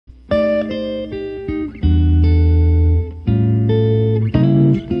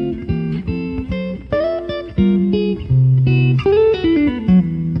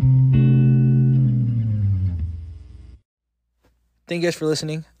you guys for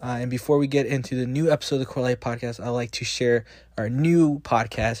listening. And before we get into the new episode of the Core Life Podcast, I'd like to share our new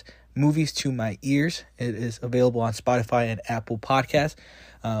podcast, Movies to My Ears. It is available on Spotify and Apple Podcasts,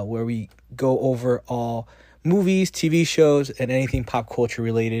 where we go over all movies, TV shows, and anything pop culture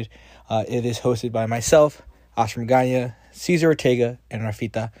related. It is hosted by myself, Oscar Magana, Cesar Ortega, and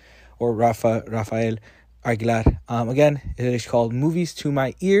Rafael Aguilar. Again, it is called Movies to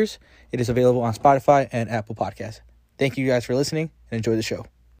My Ears. It is available on Spotify and Apple Podcasts. Thank you guys for listening and enjoy the show.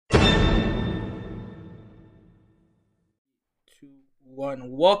 2,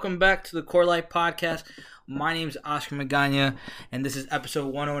 1. Welcome back to the Core Life Podcast. My name is Oscar Magana, and this is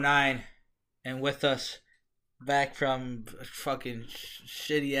episode 109. And with us, back from fucking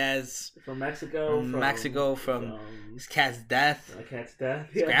shitty ass from Mexico, from his cat's death. My cat's death.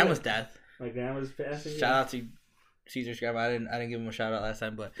 His grandma's death. My grandma's passing. Shout out to Cesar's grandma. I didn't give him a shout out last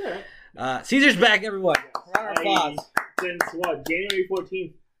time, but yeah. Caesar's back, everyone. Round of applause. Since what? January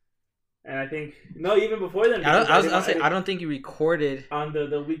 14th. And I think even before then. I don't think you recorded on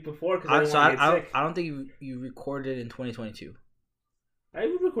the week before I don't think you recorded in 2022. I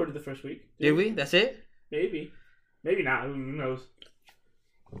recorded the first week. Did we? That's it? Maybe not. Who knows?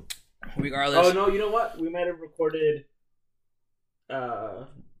 Regardless. Oh no! You know what? We might have recorded.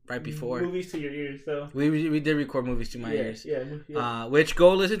 Right before Movies to Your Ears. So we did record Movies to My Ears. Yeah. Which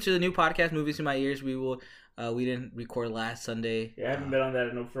go listen to the new podcast, Movies to My Ears. We will. We didn't record last Sunday. Yeah, I haven't been on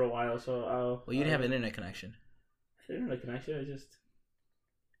that for a while. So you didn't have an internet connection. Internet connection. I just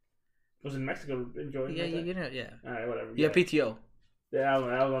was in Mexico enjoying. Yeah, you didn't. Yeah. All right, whatever. You have PTO. Yeah, I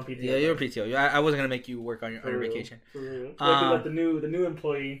was on PTO. Yeah, you're on PTO. I wasn't gonna make you work on your vacation. For real. Let the new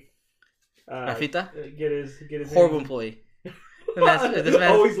employee. Rafita? Get his horrible employee. This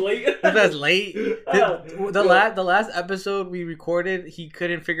man, always late. This man's late. The last episode we recorded, he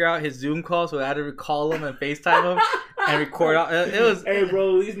couldn't figure out his Zoom call, so I had to call him and FaceTime him and record. It was. Hey,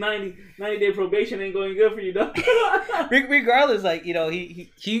 bro, these 90-day probation ain't going good for you, though. Regardless,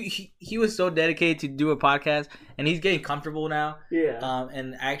 he was so dedicated to do a podcast, and he's getting comfortable now. Yeah.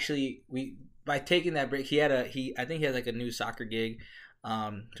 And actually, by taking that break, I think he has like a new soccer gig,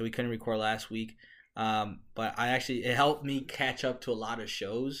 so we couldn't record last week. But it helped me catch up to a lot of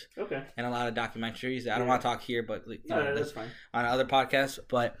shows, and a lot of documentaries. I don't want to talk here, but that's fine on other podcasts.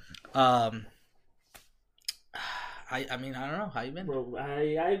 But I mean, I don't know how you been, bro.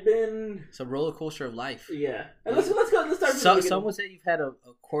 I've been. It's a roller coaster of life. Yeah, and let's go. Let's start. Some would say you've had a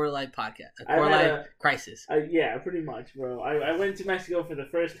core life podcast, a core life crisis. Yeah, pretty much, bro. I went to Mexico for the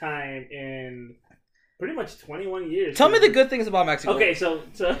first time in pretty much 21 years. Tell me the good things about Mexico. Okay, so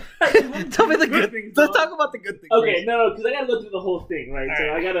tell me the good things. Let's talk about the good things. Okay, no, because I gotta go through the whole thing, right?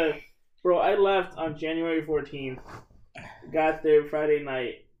 So I gotta, bro. I left on January 14th, got there Friday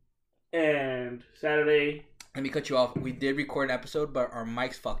night, and Saturday. Let me cut you off. We did record an episode, but our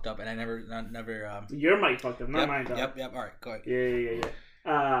mics fucked up, and I never. Your mic fucked up, not mine. Though. Yep. All right, go ahead.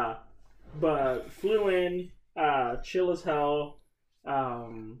 Yeah. But flew in, chill as hell.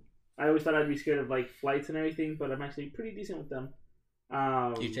 I always thought I'd be scared of flights and everything, but I'm actually pretty decent with them.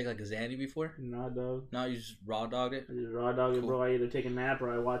 You take a Xanny before? No, dog. No, you just raw dogged it? I just raw dogged it, bro. I either take a nap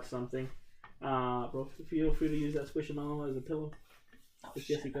or I watch something. Bro, feel free to use that Squishmallow as a pillow. It's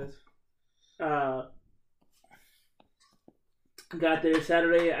Jessica's. Got there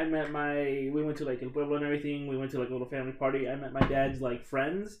Saturday. We went to El Pueblo and everything. We went to a little family party. I met my dad's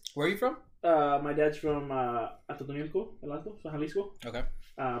Friends. Where are you from? My dad's from Atotonilco, El Alto, Jalisco. Okay.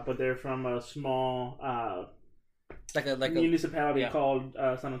 But they're from a small like a municipality called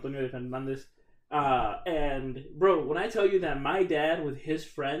San Antonio de Fernandez. And bro, when I tell you that my dad with his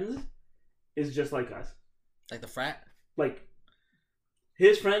friends is just like us, like the frat,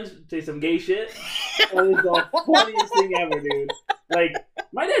 his friends say some gay shit, and it's the funniest thing ever, dude.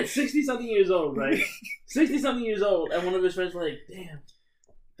 My dad's 60-something years old, right? 60-something years old, and one of his friends was like, "Damn,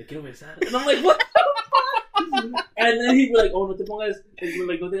 te quiero besar," and I'm like, "What?" And then he'd be like, "Oh, no te pongas,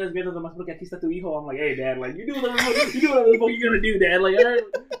 no tengas miedo nomás porque aquí está tu hijo." I'm like, "Hey, Dad, you do whatever the fuck you're gonna do, Dad.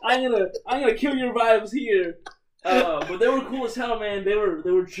 I'm gonna kill your vibes here." But they were cool as hell, man. They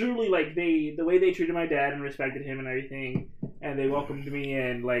were truly the way they treated my dad and respected him and everything, and they welcomed me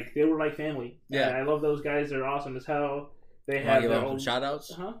and they were like family. Yeah, and I love those guys. They're awesome as hell. They have their own shout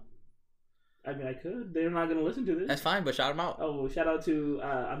outs. I mean, I could. They're not gonna listen to this. That's fine, but shout them out. Oh, shout out to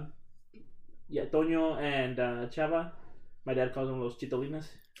Toño and Chava. My dad calls them los chitolines.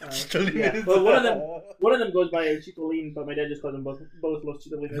 Yeah, but one of them goes by Chitolin, but my dad just calls them both los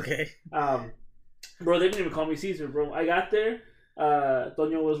chitolines. Okay. Bro, they didn't even call me Cesar, bro. I got there.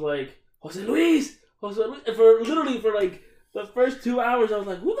 Toño was like, Jose Luis. For the first 2 hours, I was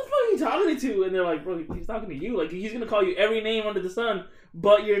like, who the fuck are you talking to? And they're like, bro, he's talking to you. Like, he's gonna call you every name under the sun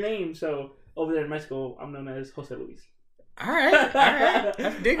but your name. So over there in Mexico, I'm known as Jose Luis. All right. I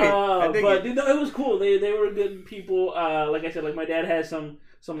dig it. But you know, it was cool. They were good people. Like I said, like my dad has some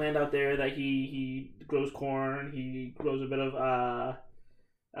land out there that he grows corn. He grows a bit of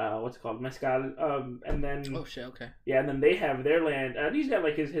what's it called, mezcal. And then oh shit, okay. Yeah, and then they have their land. He's got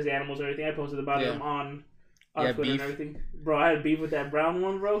like his animals and everything. I posted about him on Twitter beef. And everything. Bro, I had beef with that brown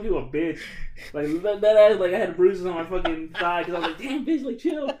one, bro. He was a bitch. Like that ass, like I had bruises on my fucking thigh because I was like, damn, bitch, like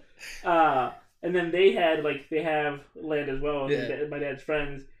chill. And then they have land as well. Yeah. My dad's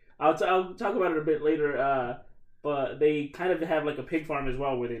friends. I'll talk about it a bit later. But they kind of have like a pig farm as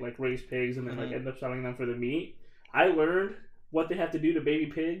well, where they like raise pigs and then like end up selling them for the meat. I learned what they have to do to baby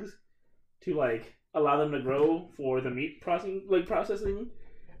pigs to like allow them to grow for the meat processing.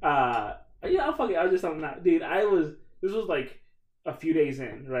 Yeah, fuck it. I was just telling that, dude. This was like a few days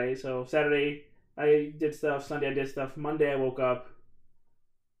in, right? So Saturday I did stuff. Sunday I did stuff. Monday I woke up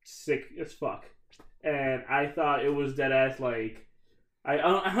sick as fuck, and I thought it was dead ass. Like I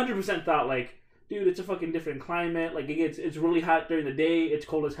 100% thought like, dude, it's a fucking different climate. Like it's really hot during the day. It's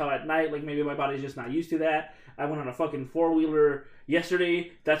cold as hell at night. Like maybe my body's just not used to that. I went on a fucking 4-wheeler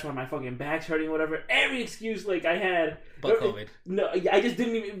yesterday. That's why my fucking back's hurting or whatever. Every excuse like I had. But COVID. No, I just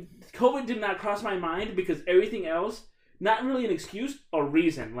didn't even. COVID did not cross my mind because everything else, not really an excuse or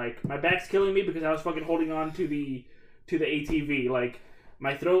reason. Like my back's killing me because I was fucking holding on to the ATV. Like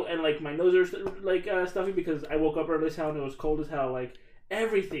my throat and like my nose are like stuffy because I woke up early as hell and it was cold as hell. Like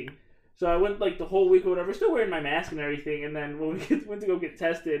everything. So I went like the whole week or whatever, still wearing my mask and everything. And then when we went to go get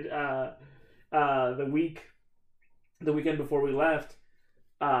tested, the weekend before we left,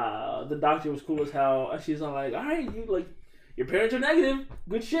 the doctor was cool as hell. She's like, all right, you like, your parents are negative.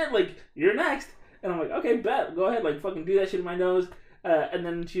 Good shit. Like, you're next. And I'm like, okay, bet. Go ahead. Like, fucking do that shit in my nose. And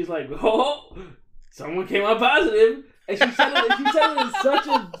then she's like, oh, someone came out positive. And she said it in such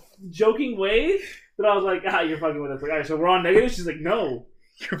a joking way that I was like, you're fucking with us. Like, all right, so we're on negative? She's like, no.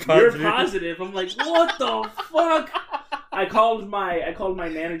 You're positive. I'm like, what the fuck? I called my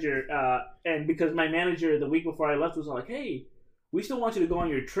manager, and because my manager the week before I left was like, hey, we still want you to go on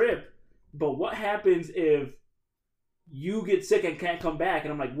your trip, but what happens if you get sick and can't come back?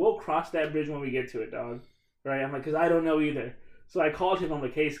 And I'm like, we'll cross that bridge when we get to it, dog. Right? I'm like, because I don't know either. So I called him. I'm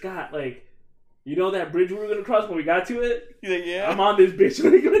like, hey, Scott, like, you know that bridge we were gonna cross when we got to it? He's like, yeah. I'm on this bitch.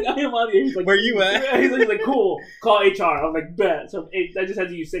 Like, I am on here. He's like, where you at? He's like, cool. Call HR. I was like, bet. So I just had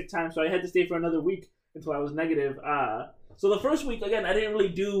to use sick time, so I had to stay for another week until I was negative. So the first week, again, I didn't really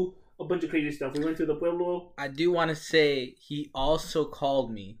do a bunch of crazy stuff. We went to the Pueblo. I do want to say he also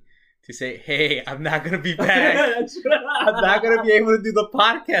called me to say, hey, I'm not gonna be back. I'm not gonna be able to do the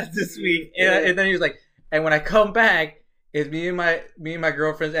podcast this week. And then he was like, and when I come back, it's me and my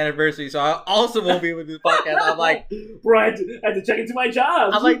girlfriend's anniversary, so I also won't be able to do the podcast. I'm like, bro, I had to check into my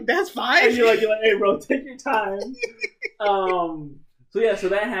job. I'm like, that's fine. And you're like, hey, bro, take your time. So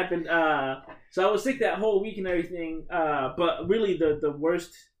that happened. So I was sick that whole week and everything. But really, the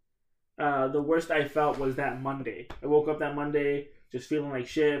worst I felt was that Monday. I woke up that Monday just feeling like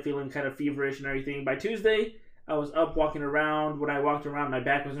shit, feeling kind of feverish and everything. By Tuesday, I was up walking around. When I walked around, my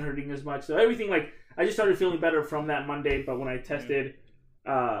back wasn't hurting as much. So everything like. I just started feeling better from that Monday, but when I tested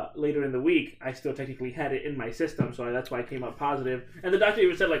later in the week, I still technically had it in my system, so that's why I came up positive. And the doctor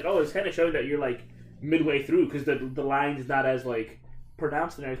even said, like, oh, it's kind of showing that you're, like, midway through, because the line's not as, like,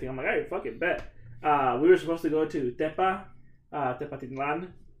 pronounced and everything. I'm like, all right, fuck it, bet. We were supposed to go to Tepatitlan,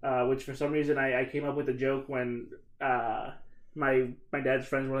 which for some reason I came up with a joke when my dad's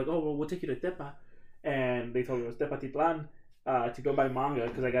friends were like, oh, well, we'll take you to Tepa. And they told me it was Tepatitlan. To go buy manga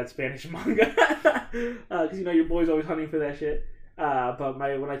because I got Spanish manga because your boy's always hunting for that shit. But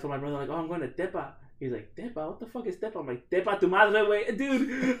when I told my brother like, oh, I'm going to Tepa, he's like, Tepa, what the fuck is Tepa? I'm like, Tepa tu madre, way,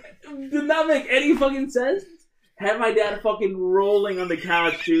 dude. Did not make any fucking sense. Had my dad fucking rolling on the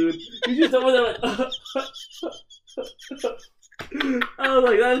couch, dude. He's just over there like, I was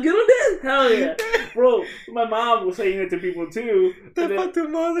like, that's good one, Dad. Hell yeah, bro. My mom was saying it to people too. Tepa tu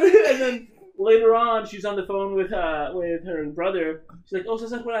madre, and then. Later on, she's on the phone with her brother. She's like, "Oh,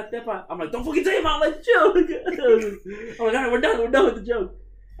 Cesar, we're at Tepa." I'm like, "Don't fucking say it, Mom. Like, chill." I'm like, "All right, we're done with the joke."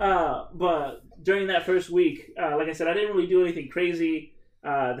 But during that first week, like I said, I didn't really do anything crazy.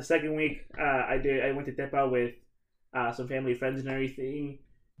 The second week, I went to Tepa with some family friends and everything.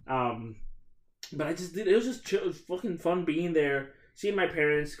 But I just did. It was just chill. It was fucking fun being there, seeing my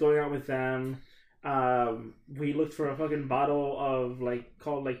parents, going out with them. We looked for a fucking bottle of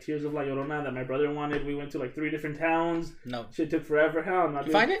called Tears of La Llorona that my brother wanted. We went to 3 different towns. No, shit took forever. Hell,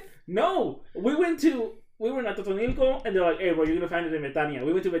 you find it? No, we went to we were in Atotonilco, and they're like, hey, bro, you're going to find it in Betania.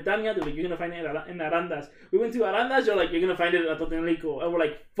 We went to Betania, they're like, you're going to find it in Arandas. We went to Arandas, they're like, you're going to find it in Atotonilco. And we're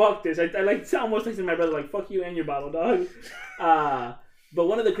like, fuck this. I like almost texting my brother, like, fuck you and your bottle, dog. But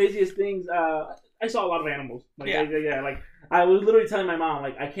one of the craziest things, I saw a lot of animals. Like, like, I was literally telling my mom,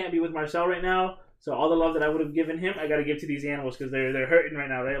 like, I can't be with Marcel right now. So all the love that I would have given him, I got to give to these animals because they're hurting right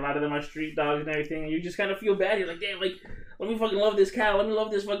now, right? A lot of them are street dogs and everything, and you just kind of feel bad. You're like, damn, like, let me fucking love this cow, let me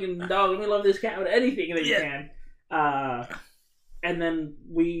love this fucking dog, let me love this cat, anything that you can. And then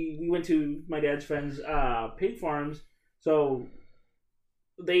we went to my dad's friends' pig farms, so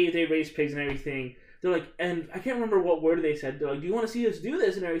they raise pigs and everything. They're like, and I can't remember what word they said. They're like, do you want to see us do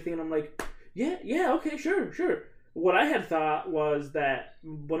this and everything? And I'm like, yeah, okay, sure. What I had thought was that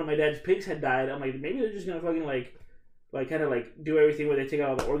one of my dad's pigs had died. I'm like, maybe they're just gonna fucking like kind of like do everything where they take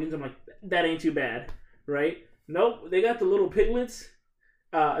out all the organs. I'm like, that ain't too bad, right? Nope, they got the little piglets.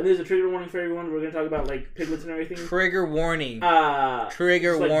 And there's a trigger warning for everyone. We're gonna talk about like piglets and everything. Trigger warning.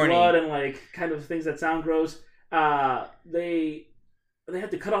 Trigger warning. Blood and like kind of things that sound gross. They have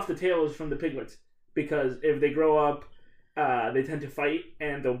to cut off the tails from the piglets because if they grow up, they tend to fight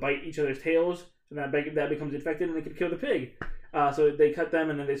and they'll bite each other's tails. And that becomes infected and it could kill the pig. So they cut them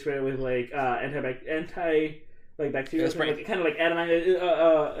and then they spray it with like anti like bacteria, like, kind of like anodyne,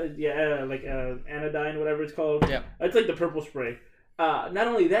 like anodyne, whatever it's called. Yeah, it's like the purple spray. Not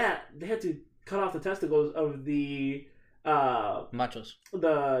only that, they had to cut off the testicles of the machos,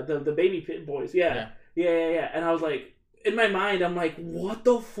 the baby pit boys. Yeah. And I was like, in my mind, I'm like, what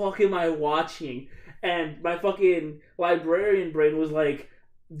the fuck am I watching? And my fucking librarian brain was like,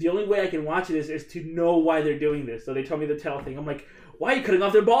 the only way I can watch it is to know why they're doing this. So they told me the tell thing. I'm like, why are you cutting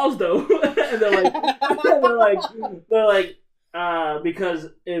off their balls though? And they're like, because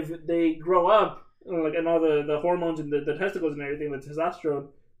if they grow up, like, and all the hormones and the testicles and everything, the testosterone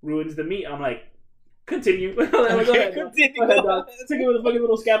ruins the meat. I'm like, continue. Go ahead. Took him with a fucking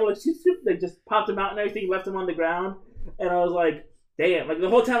little scalpel, like, they just popped him out and everything, left him on the ground, and I was like, damn. Like the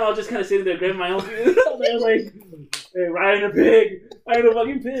whole time I was just kind of sitting there grabbing my own food. I was like, hey, riding a pig. Riding a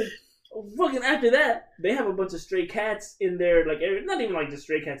fucking pig. Fucking after that, they have a bunch of stray cats in there. Like, not even like just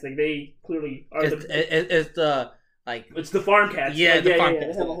stray cats. Like, they clearly are it's the farm cats. Yeah, like, the farm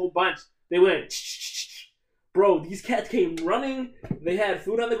cats. They have a whole bunch. They went, bro, these cats came running. They had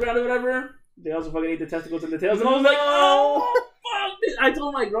food on the ground or whatever. They also fucking ate the testicles and the tails. And I was like, oh, fuck. I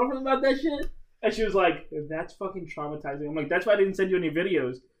told my girlfriend about that shit. And she was like, that's fucking traumatizing. I'm like, that's why I didn't send you any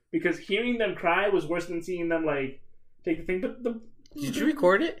videos. Because hearing them cry was worse than seeing them, like, take the thing. But did you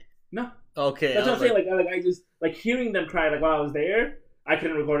record it? No. Okay. That's what I'm saying. Like, I just, like, hearing them cry, like, while I was there, I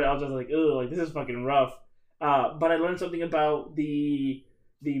couldn't record it. I was just like, ugh, like, this is fucking rough. But I learned something about the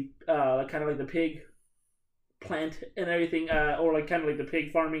kind of like the pig plant and everything, or like kind of like the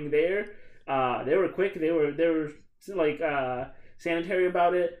pig farming there. They were quick. They were like sanitary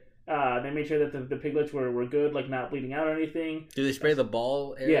about it. They made sure that the piglets were good, like not bleeding out or anything. Do they spray the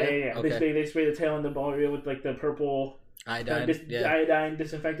ball area? Yeah. Okay. They spray the tail and the ball area with like the purple iodine, iodine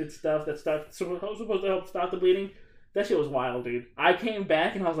disinfected stuff. That stuff supposed to help stop the bleeding. That shit was wild, dude. I came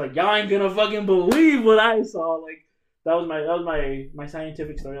back and I was like, y'all ain't gonna fucking believe what I saw. Like, that was my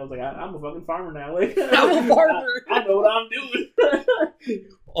scientific story. I was like, I'm a fucking farmer now. Like, I'm a farmer. I know what I'm doing.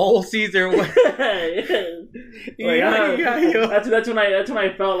 Old Cesar. That's when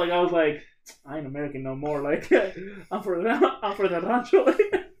I felt like I was like, I ain't American no more. Like, I'm for the rancho.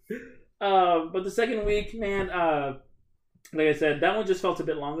 But the second week, man, like I said, that one just felt a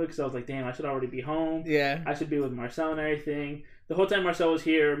bit longer because I was like, damn, I should already be home. Yeah. I should be with Marcel and everything. The whole time Marcel was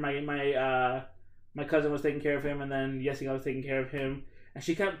here, my cousin was taking care of him, and then Jessica was taking care of him. And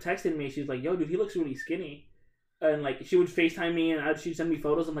she kept texting me. She was like, yo, dude, he looks really skinny. And, like, she would FaceTime me, and she'd send me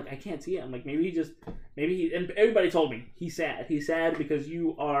photos. I'm like, I can't see it. I'm like, maybe he, and everybody told me, he's sad. He's sad because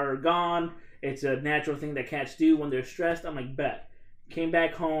you are gone. It's a natural thing that cats do when they're stressed. I'm like, bet. Came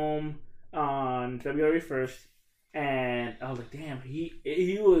back home on February 1st, and I was like, damn,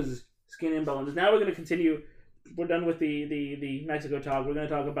 he was skin and bones. Now we're going to continue. We're done with the Mexico talk. We're going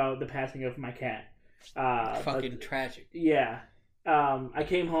to talk about the passing of my cat. Fucking tragic. Yeah. I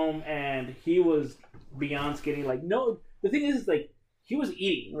came home and he was beyond skinny. Like, no, the thing is, like, he was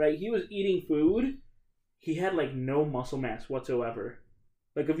eating, right? He was eating food. He had, like, no muscle mass whatsoever.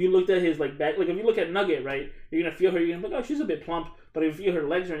 Like, if you looked at his, like, back, like, if you look at Nugget, right, you're gonna feel her, you're gonna be like, oh, she's a bit plump. But if you feel her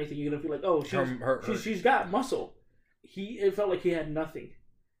legs or anything, you're gonna feel like, oh, she's got muscle. It felt like he had nothing.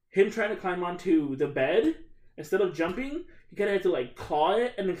 Him trying to climb onto the bed, instead of jumping, he kind of had to, like, claw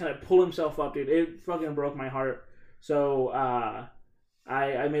it and then kind of pull himself up, dude. It fucking broke my heart. So,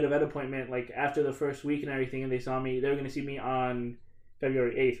 I made a vet appointment, like, after the first week and everything, and they were going to see me on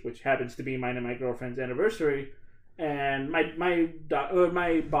February 8th, which happens to be mine and my girlfriend's anniversary. And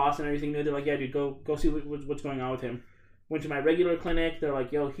my boss and everything, they're like, yeah, dude, go see what's going on with him. Went to my regular clinic. They're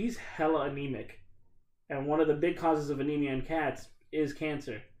like, yo, he's hella anemic. And one of the big causes of anemia in cats is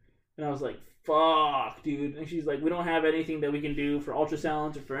cancer. And I was like, fuck, dude. And she's like, we don't have anything that we can do for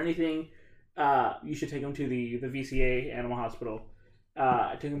ultrasounds or for anything. You should take him to the VCA Animal Hospital.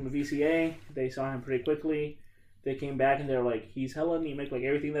 I took him to VCA. They saw him pretty quickly. They came back and they're like, he's hella anemic. Like,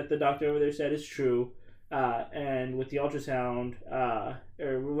 everything that the doctor over there said is true. And with the ultrasound,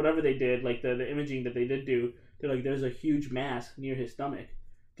 or whatever they did, like the imaging that they did do, they're like, there's a huge mass near his stomach.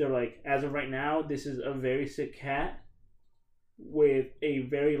 They're like, as of right now, this is a very sick cat with a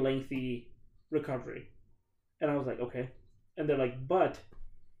very lengthy recovery. And I was like, okay. And they're like, but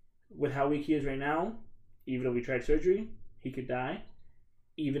with how weak he is right now, even if we tried surgery, he could die.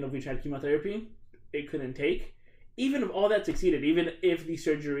 Even if we tried chemotherapy, it couldn't take. Even if all that succeeded, even if the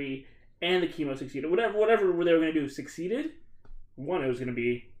surgery and the chemo succeeded, whatever they were going to do succeeded, one, it was going to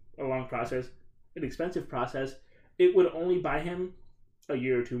be a long process, an expensive process. It would only buy him a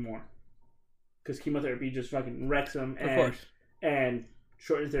year or two more, because chemotherapy just fucking wrecks them and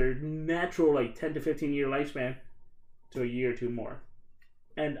shortens their natural like 10 to 15 year lifespan to a year or two more.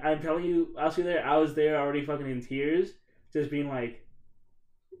 And I'm telling you, I was there already fucking in tears, just being like,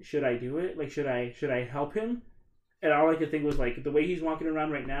 should I do it? Like, should I help him? And all I could think was like, the way he's walking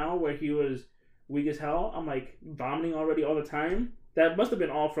around right now, where he was weak as hell, I'm like vomiting already all the time. That must have been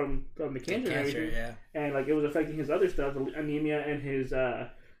all from the cancer and everything. Yeah. And like, it was affecting his other stuff, anemia and his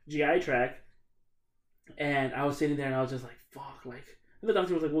GI tract. And I was sitting there and I was just like, fuck. Like, and the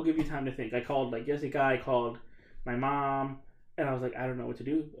doctor was like, we'll give you time to think. I called like Jessica, I called my mom, and I was like, I don't know what to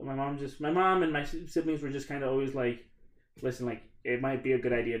do. My mom and my siblings were just kind of always like, listen, like, it might be a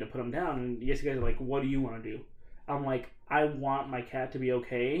good idea to put him down. And Jessica's like, what do you want to do? I'm like, I want my cat to be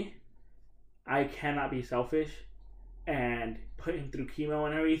okay. I cannot be selfish and put him through chemo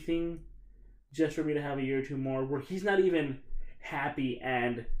and everything just for me to have a year or two more where he's not even happy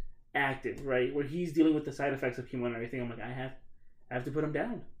and active, right? Where he's dealing with the side effects of chemo and everything. I'm like, I have to put him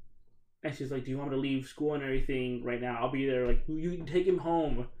down. And she's like, do you want me to leave school and everything right now? I'll be there. Like, you can take him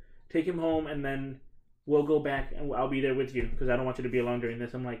home, and then we'll go back and I'll be there with you, because I don't want you to be alone during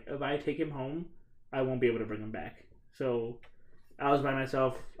this. I'm like, if I take him home, I won't be able to bring him back. So I was by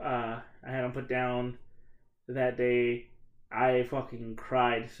myself. I had him put down that day. I fucking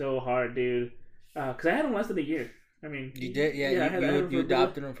cried so hard, dude. Because I had him less than a year. I mean, you did, yeah. You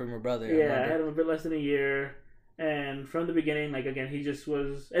adopted him from your brother. Yeah, I had him a bit less than a year. And from the beginning, like, again, he just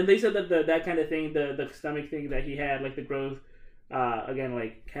was. And they said that that kind of thing, the stomach thing that he had, like the growth. Again,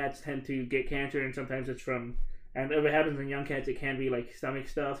 like, cats tend to get cancer, and sometimes it's from. And if it happens in young cats, it can be like stomach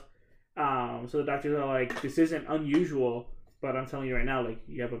stuff. So the doctors are like, this isn't unusual, but I'm telling you right now, like,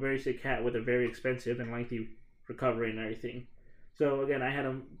 you have a very sick cat with a very expensive and lengthy recovery and everything. So again, I had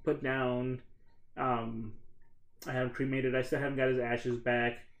him put down. I had him cremated. I still haven't got his ashes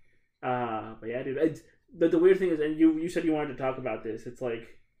back. But yeah, dude. The weird thing is, and you said you wanted to talk about this. It's like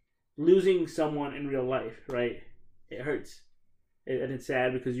losing someone in real life, right? It hurts, and it's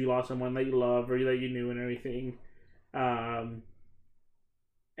sad because you lost someone that you love or that you knew and everything.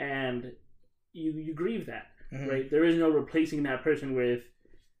 And you grieve that, right? There is no replacing that person with,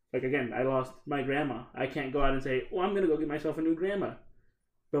 like, again, I lost my grandma. I can't go out and say, well, I'm going to go get myself a new grandma.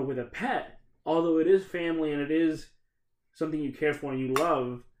 But with a pet, although it is family and it is something you care for and you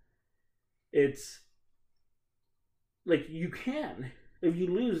love, it's like, you can. If you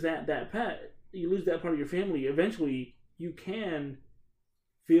lose that pet, you lose that part of your family, eventually you can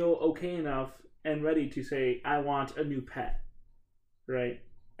feel okay enough and ready to say, I want a new pet, right?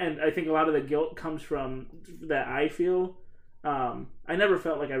 And I think a lot of the guilt comes from that I feel. I never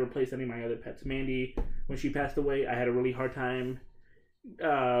felt like I replaced any of my other pets. Mandy, when she passed away, I had a really hard time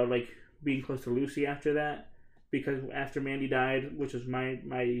like being close to Lucy after that, because after Mandy died, which was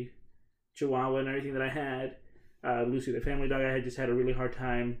my Chihuahua and everything that I had, Lucy, the family dog, I had just had a really hard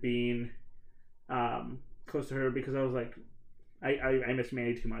time being close to her, because I was like, I miss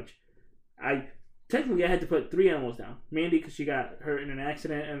Mandy too much. Technically, I had to put 3 animals down. Mandy, because she got hurt in an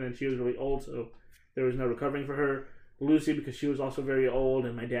accident, and then she was really old, so there was no recovering for her. Lucy, because she was also very old,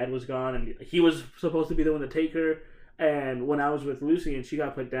 and my dad was gone, and he was supposed to be the one to take her. And when I was with Lucy and she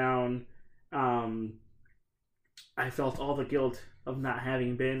got put down, I felt all the guilt of not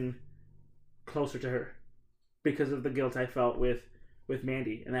having been closer to her, because of the guilt I felt with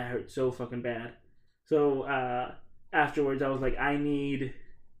Mandy, and that hurt so fucking bad. So afterwards, I was like, I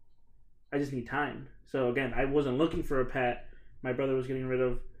just need time. So again, I wasn't looking for a pet. My brother was getting rid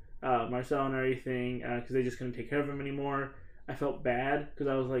of Marcel and everything, because they just couldn't take care of him anymore. I felt bad because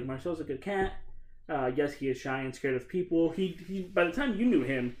I was like, Marcel's a good cat. Yes, he is shy and scared of people. He by the time you knew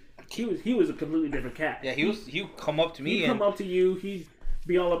him, he was a completely different cat. Yeah, he would come up to me. He'd come up to you. He'd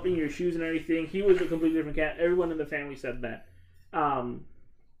be all up in your shoes and everything. He was a completely different cat. Everyone in the family said that.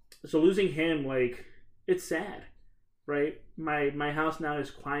 So losing him, like, it's sad, right? My house now is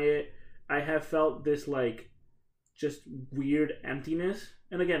quiet. I have felt this, like, just weird emptiness.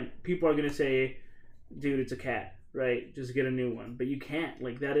 And again, people are gonna say, dude, it's a cat, right? Just get a new one. But you can't.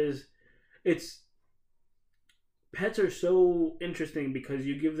 Like, pets are so interesting because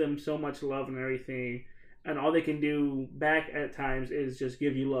you give them so much love and everything, and all they can do back at times is just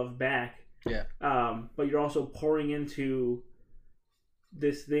give you love back. Yeah. But you're also pouring into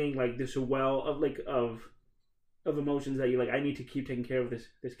this thing, like this well of emotions that you're like, I need to keep taking care of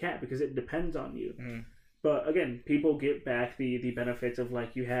this cat because it depends on you. Mm. But again, people get back the benefits of,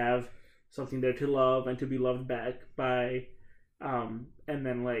 like, you have something there to love and to be loved back by, and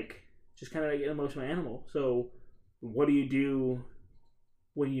then, like, just kind of like an emotional animal. So what do you do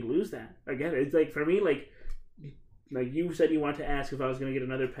when you lose that? Again, it's like, for me, like you said, you wanted to ask if I was going to get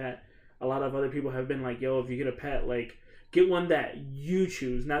another pet. A lot of other people have been like, yo, if you get a pet, like, get one that you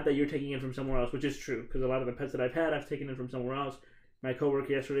choose, not that you're taking it from somewhere else, which is true, because a lot of the pets that I've had, I've taken it from somewhere else. My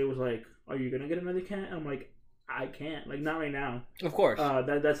coworker yesterday was like, are you going to get another cat? I'm like, I can't. Like, not right now. Of course.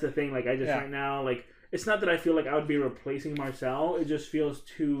 That's the thing. Like, I just, right now, like, it's not that I feel like I would be replacing Marcel. It just feels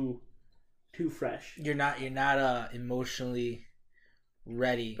too fresh. You're not emotionally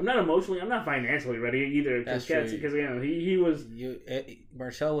ready. I'm not financially ready either. That's true. Because, you know, he was...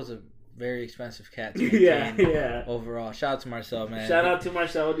 Marcel was a very expensive cat to maintain. Yeah. Overall. Shout out to Marcel, man. Shout out to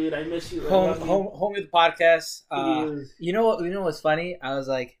Marcel, dude. I miss you. Home with the podcast. You know what's funny? I was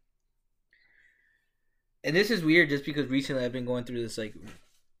like, and this is weird just because recently I've been going through this, like,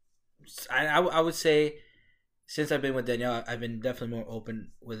 I would say since I've been with Danielle, I've been definitely more open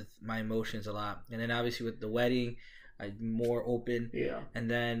with my emotions a lot. And then obviously with the wedding, I'm more open. Yeah. And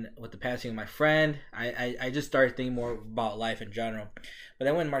then with the passing of my friend, I just started thinking more about life in general. But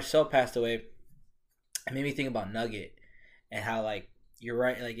then when Marcel passed away, it made me think about Nugget and how, like, you're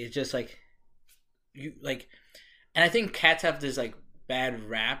right, like, it's just like you like, and I think cats have this, like, bad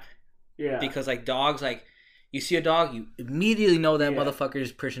rap. Yeah. Because, like, dogs, like, you see a dog, you immediately know that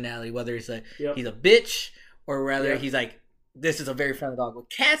motherfucker's personality, whether it's like he's a bitch or whether he's like, this is a very friendly dog. With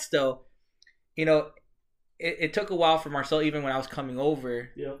cats, though, you know, it took a while for Marcel, even when I was coming over.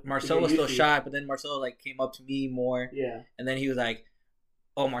 Yep. Marcel was still shy, but then Marcel, like, came up to me more. Yeah. And then he was like,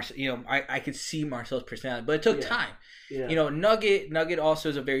 oh, Marcel, you know, I could see Marcel's personality, but it took time. Yeah. You know, Nugget also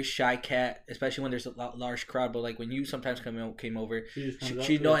is a very shy cat, especially when there's a large crowd. But, like, when you sometimes came over,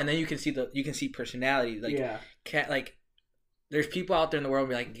 she know, and then you can see personality. Like, cat, like, there's people out there in the world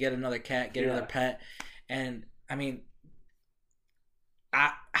be like, get another cat, get another pet, and I mean,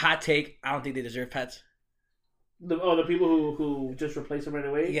 hot take, I don't think they deserve pets. The people who just replace them right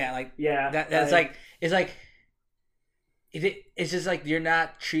away. Yeah, like that's like it's like. It's just like you're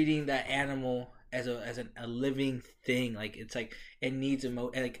not treating that animal as a living thing. Like, it's like it needs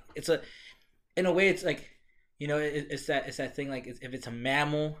like in a way it's like, you know, it's that thing, like, if it's a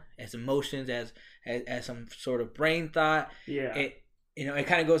mammal, has emotions, as some sort of brain thought. Yeah. It, you know, it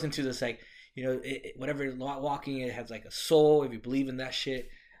kind of goes into this, like, you know, whatever walking, it has like a soul if you believe in that shit.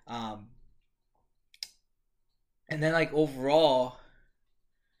 And then, like, overall,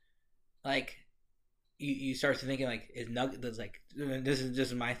 like, you start to thinking, like, is Nugget, does, like, this is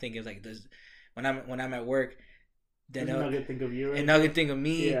just my thinking, is like, does when I'm at work, then Nugget think of you, right? And Nugget think of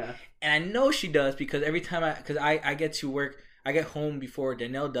me. Yeah. And I know she does, because every time I get to work, I get home before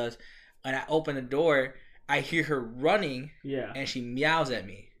Danielle does, and I open the door, I hear her running. Yeah. And she meows at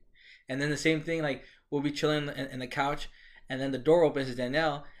me. And then the same thing, like, we'll be chilling in the couch, and then the door opens to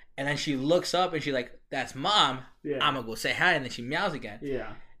Danielle, and then she looks up and she's like, that's Mom. Yeah. I'm gonna go say hi, and then she meows again.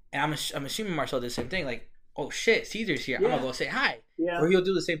 Yeah. And I'm assuming Marcel did the same thing. Like, oh shit, Cesar's here. Yeah. I'm gonna go say hi. Yeah. Or he'll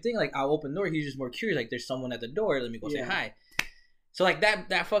do the same thing. Like, I'll open the door. He's just more curious. Like, there's someone at the door. Let me go say hi. So, like,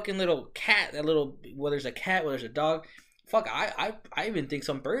 that fucking little cat, whether it's a cat, whether it's a dog, fuck, I even think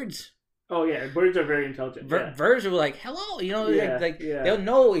some birds. Oh yeah, birds are very intelligent. Birds are like, hello, you know, they'll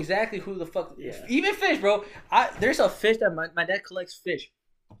know exactly who the fuck. Yeah. Even fish, bro. There's a fish that my dad collects fish,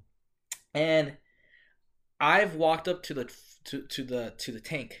 and I've walked up to the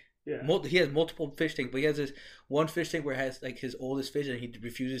tank. Yeah. He has multiple fish tanks, but he has this one fish tank where it has, like, his oldest fish, and he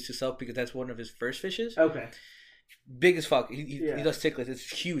refuses to sell because that's one of his first fishes. Okay. Big as fuck. He does cichlids. It's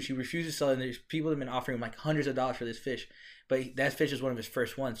huge. He refuses to sell it, and there's people that have been offering him like hundreds of dollars for this fish, but that fish is one of his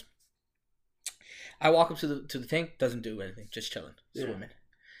first ones. I walk up to the tank, doesn't do anything, just chilling, swimming.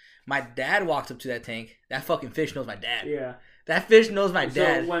 My dad walks up to that tank. That fucking fish knows my dad. Yeah. That fish knows my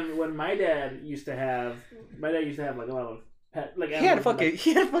dad. So when my dad used to have like a lot of pet, like he had fucking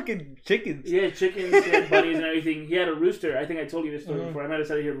chickens. He had chickens, he had bunnies and everything. He had a rooster. I think I told you this story before. I might have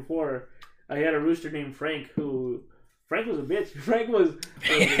said it here before. He had a rooster named Frank. Frank was a bitch. Frank was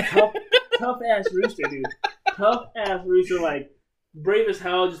a tough ass rooster, dude. Tough ass rooster, like brave as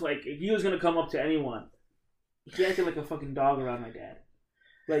hell. Just like if he was gonna come up to anyone, he acted like a fucking dog around my dad.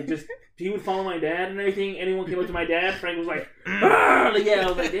 Like, just, he would follow my dad and everything. Anyone came up to my dad, Frank was like, like, yeah, I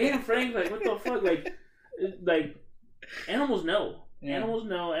was like, damn, Frank, like, what the fuck? Like, animals know. Yeah. Animals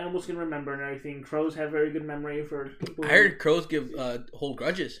know. Animals can remember and everything. Crows have very good memory for people. I heard crows hold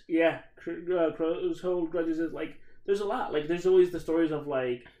grudges. Yeah, crows hold grudges. Is like, there's a lot. Like, there's always the stories of,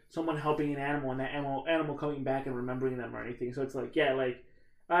 like, someone helping an animal and that animal coming back and remembering them or anything. So it's like, yeah, like,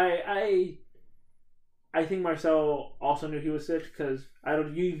 I think Marcel also knew he was sick because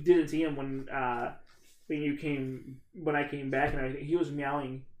you didn't see him when I came back and everything. He was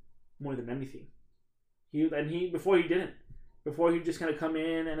meowing more than anything. Before he'd just kind of come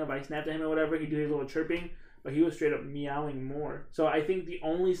in and if I snapped at him or whatever, he'd do his little chirping, but he was straight up meowing more. So I think the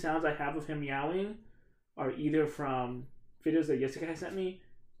only sounds I have of him meowing are either from videos that Jessica has sent me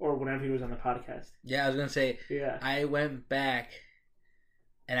or whenever he was on the podcast. Yeah, I was gonna say. Yeah, I went back.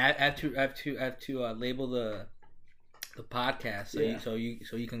 And I have to label the podcast so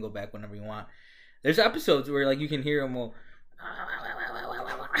you can go back whenever you want. There's episodes where like you can hear them all.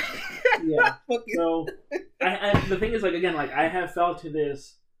 Yeah. So the thing is, like, again, like I have felt to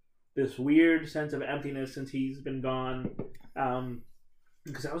this weird sense of emptiness since he's been gone,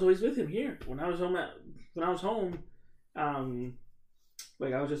 because I was always with him here when I was home.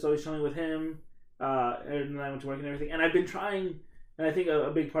 Like I was just always chilling with him, and then I went to work and everything. And I've been trying. And I think a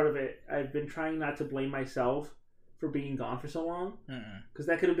big part of it, I've been trying not to blame myself for being gone for so long. Because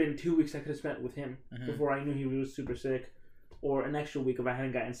that could have been 2 weeks I could have spent with him before I knew he was super sick. Or an extra week if I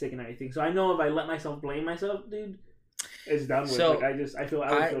hadn't gotten sick and everything. So I know if I let myself blame myself, dude, it's done with. So like I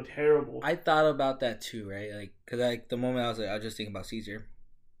would feel terrible. I thought about that too, right? Like, because like the moment I was just thinking about Cesar.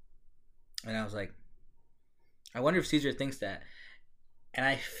 And I was like, I wonder if Cesar thinks that. And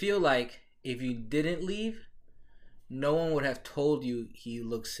I feel like if you didn't leave, no one would have told you he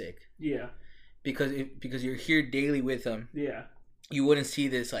looks sick. Yeah. Because you're here daily with him. Yeah. You wouldn't see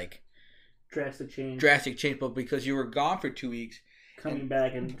this like drastic change. But because you were gone for 2 weeks, coming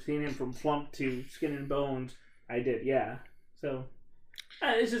back and seeing him from plump to skin and bones, I did. Yeah. So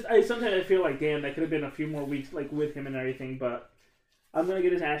it's just sometimes I feel like, damn, that could have been a few more weeks like with him and everything. But I'm gonna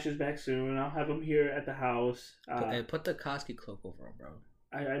get his ashes back soon. I'll have him here at the house. Put the Koski cloak over him, bro.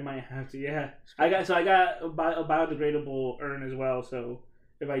 I might have to, yeah. I got a biodegradable urn as well, so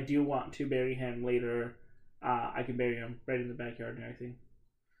if I do want to bury him later, I can bury him right in the backyard and everything.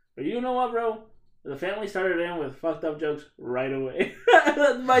 But you know what, bro? The family started in with fucked up jokes right away.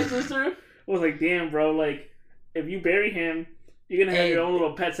 My sister was like, damn, bro, like, if you bury him, you're gonna have your own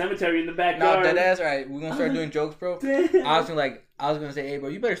little pet cemetery in the backyard. No, that's right. We're gonna start doing jokes, bro. I was gonna say, hey, bro,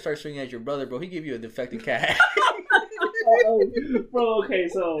 you better start swinging at your brother, bro. He gave you a defective cat. Bro, okay,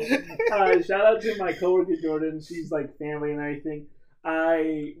 so shout out to my coworker Jordan. She's like family and everything.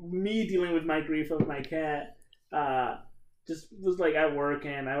 Me dealing with my grief of my cat, just was like at work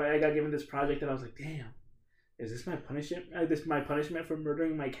and I got given this project and I was like, damn, is this my punishment? My punishment for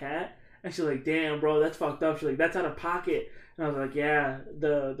murdering my cat? And she's like, damn, bro, that's fucked up. She's like, that's out of pocket. And I was like, yeah,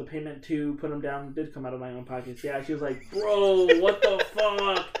 the payment to put him down did come out of my own pockets. Yeah, she was like, bro, what the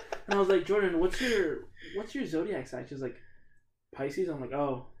fuck? And I was like, Jordan, what's your zodiac sign? She's like, Pisces. I'm like,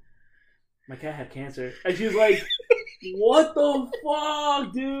 oh, my cat had cancer. And she was like, what the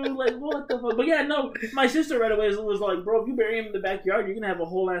fuck, dude? Like, what the fuck? But yeah, no, my sister right away was like, bro, if you bury him in the backyard, you're gonna have a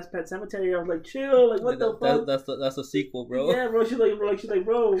whole ass pet cemetery. I was like, chill, like, what the fuck? That's a sequel, bro. Yeah, bro. She's like, bro.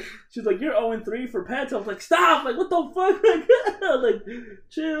 She's like, you're 0-3 for pets. I was like, stop! Like, what the fuck? I was like,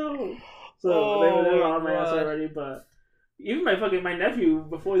 chill. So they were on my ass already, but even my nephew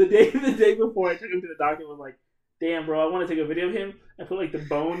before the day before I took him to the doctor was like, damn, bro, I want to take a video of him. I put like the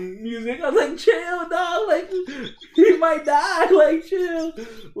bone music. I was like, chill, dog. Like, he might die. Like, chill.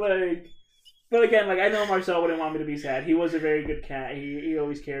 Like, but again, like, I know Marcel wouldn't want me to be sad. He was a very good cat. He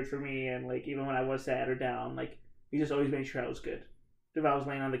always cared for me, and like, even when I was sad or down, like, he just always made sure I was good. If I was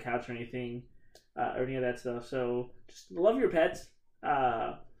laying on the couch or anything, or any of that stuff. So just love your pets.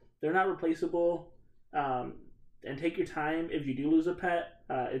 They're not replaceable. And take your time if you do lose a pet.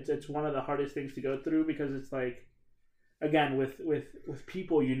 It's one of the hardest things to go through because it's like, again, with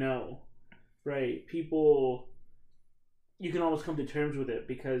people, you know, right? People, you can almost come to terms with it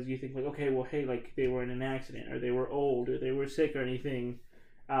because you think like, okay, well, hey, like they were in an accident or they were old or they were sick or anything.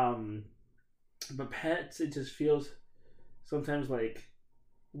 But pets, it just feels sometimes like,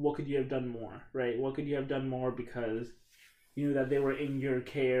 what could you have done more, right? What could you have done more because you knew that they were in your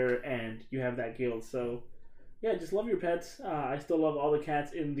care and you have that guilt. So yeah, just love your pets. I still love all the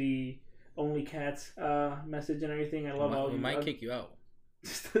cats in the Only Cats message and everything. I love all. We might kick you out.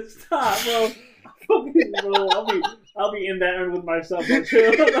 Stop, bro. Bro, I'll be in that room with myself. Don't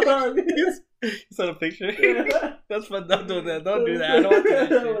chill. You saw the picture? Yeah. That's fun. Don't do that. Don't do that. I don't want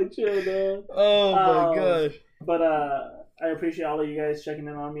that. Like, chill, dog. Oh my gosh. But I appreciate all of you guys checking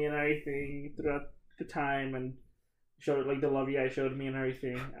in on me and everything throughout the time and showed like the love you guys showed me and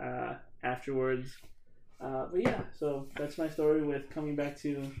everything afterwards. But yeah, so that's my story with coming back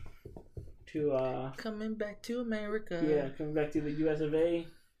to coming back to America. Yeah, coming back to the US of A.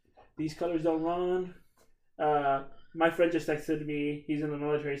 These colors don't run. My friend just texted me. He's in the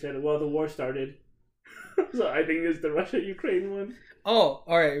military. Said, "Well, the war started." So I think it's the Russia-Ukraine one. Oh,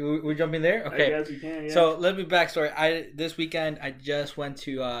 all right. We're jumping there. Okay. I guess we can. Yeah. So let me backstory. This weekend I just went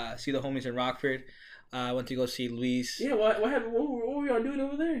to see the homies in Rockford. I went to go see Luis. Yeah. What happened? What were y'all doing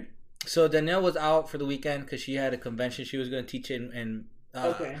over there? So Danielle was out for the weekend because she had a convention she was going to teach in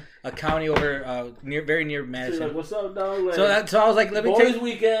a county over very near Madison. So like, what's up, dog? Like, so I was like, let me boys' take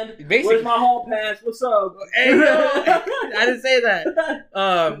weekend. Basically, where's my hall pass? What's up? Hey, no, I didn't say that.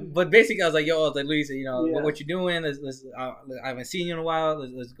 But basically, I was like, yo, I was like, Luis, you know, what you doing? Let's I haven't seen you in a while.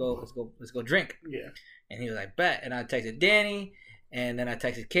 Let's go drink. Yeah. And he was like, bet. And I texted Danny, and then I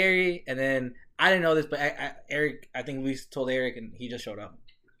texted Carrie, and then I didn't know this, but Eric, I think Luis told Eric, and he just showed up.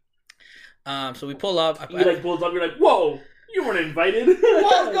 So we pull up. He like pulls up. You're like, whoa. You weren't invited. What's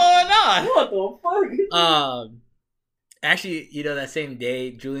going on? What the fuck? Actually, you know, that same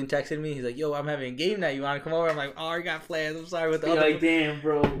day, Julian texted me. He's like, yo, I'm having a game night. You want to come over? I'm like, oh, I got plans. I'm sorry with the other. Like, damn,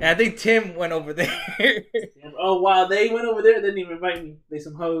 bro. And I think Tim went over there. Oh, wow. They went over there. They didn't even invite me. They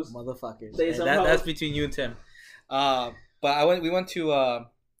some hoes. Motherfuckers. Hoes. That's between you and Tim. But we went to...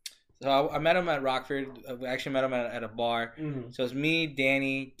 So I met him at Rockford. We actually met him at a bar. Mm-hmm. So it's me,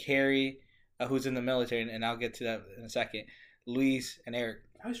 Danny, Carrie, who's in the military, and I'll get to that in a second. Luis and Eric.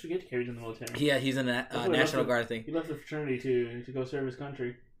 I always forget Carrie's in the military. Yeah, he's in the National Guard thing. He left the fraternity to go serve his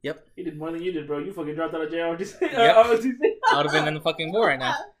country. Yep. He did more than you did, bro. You fucking dropped out of jail. Yep. I would have been in the fucking war right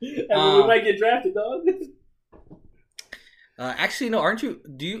now. And we might get drafted, dog. Actually, no.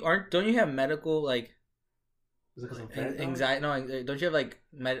 Don't you have medical like? Is it 'cause I'm fat, anxiety? No, don't you have like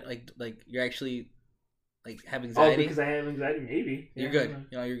like you're actually like have anxiety? Oh, because I have anxiety, maybe. You're good.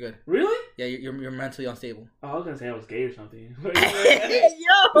 You know, you're good. Really? Yeah, you're mentally unstable. Oh, I was gonna say I was gay or something.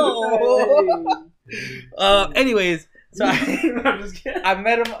 Yo. Anyways, so I'm just kidding. I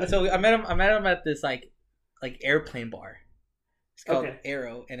met him. So I met him at this like airplane bar. It's called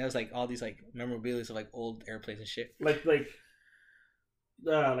Aero, and it was like all these like memorabilia of like old airplanes and shit. Like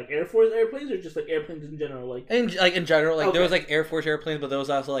Air Force airplanes or just like airplanes in general, like in general, like there was like Air Force airplanes, but there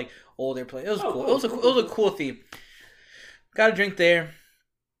was also like old airplanes. It was cool. It was a cool theme. Got a drink there.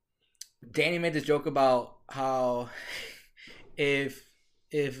 Danny made this joke about how if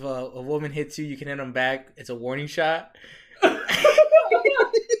a woman hits you, you can hit them back. It's a warning shot.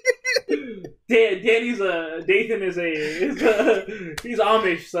 Danny's Dathan is he's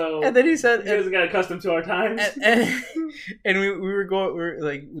Amish, so and then he said he hasn't got accustomed to our times. And we were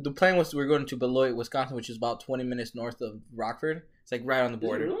like the plan was we were going to Beloit, Wisconsin, which is about 20 minutes north of Rockford. It's like right on the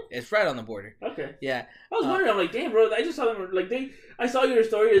border. Really? It's right on the border. Okay. Yeah. I was wondering. I'm like, damn, bro. I just saw them. Like I saw your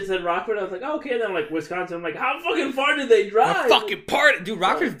story. It said Rockford. I was like, oh, okay. And then I'm like Wisconsin. I'm like, how fucking far did they drive? Fucking part, dude.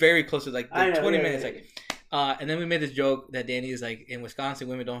 Rockford's very close to like 20 minutes. Yeah. Like. And then we made this joke that Danny is like, in Wisconsin,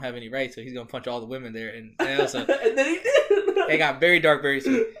 women don't have any rights, so he's gonna punch all the women there. And also, and then he did. It got very dark very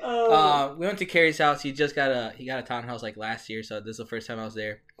soon. We went to Carrie's house. He got a townhouse like last year, so this is the first time I was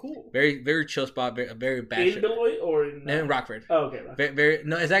there. Cool. Very very chill spot. Very bad. In Beloit or in Rockford. Oh, okay. Rockford. Very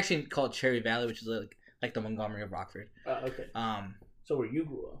no. It's actually called Cherry Valley, which is like the Montgomery of Rockford. Okay. So where you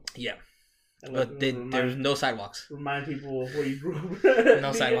grew up? Yeah. But there's no sidewalks. Remind people where you grew up.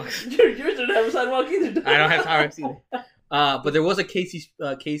 No sidewalks. Yours didn't have a sidewalk either. I don't have sidewalks either. But there was a Casey's.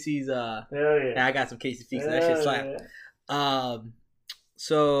 Hell yeah. I got some Casey's pizza. That shit slapped. Yeah.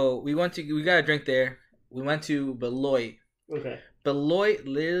 So we got a drink there. We went to Beloit. Okay. Beloit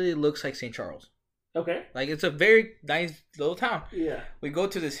literally looks like St. Charles. Okay. Like it's a very nice little town. Yeah. We go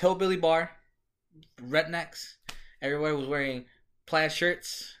to this hillbilly bar. Rednecks. Everybody was wearing plaid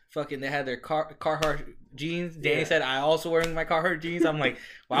shirts. Fucking, they had their Carhartt jeans. Danny said, I also wearing my Carhartt jeans. I'm like,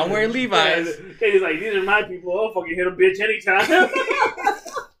 well, I'm wearing Levi's. He's like, these are my people. I'll fucking hit a bitch anytime.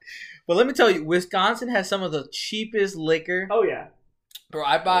 But let me tell you, Wisconsin has some of the cheapest liquor. Oh, yeah. Bro,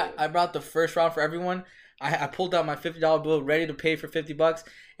 I brought the first round for everyone. I pulled out my $50 bill ready to pay for $50.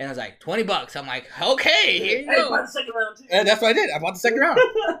 And I was like, $20. I'm like, okay, here you Hey, go. buy the second round too. And that's what I did. I bought the second round.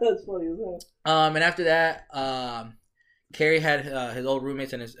 That's funny as hell. And after that, Kerry had his old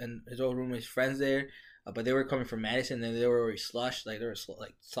roommates and his old roommates' friends there, but they were coming from Madison and they were already slushed, like they were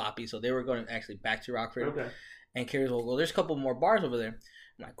like sloppy, so they were going actually back to Rockford. Okay. And Kerry was like, well, there's a couple more bars over there.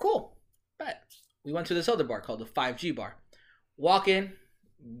 I'm like, cool, bet. We went to this other bar called the 5G bar. Walk in,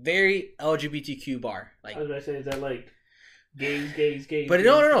 very LGBTQ bar. Like, I was gonna say, is that like gays? But gays?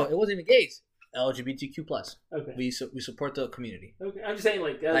 no, it wasn't even gays. LGBTQ plus. Okay. We support the community. Okay, I'm just saying,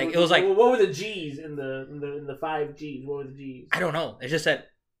 like it was like, what were the G's in the 5 G's? What were the G's? I don't know. It just said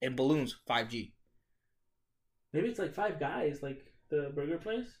in balloons 5G. Maybe it's like Five Guys, like the burger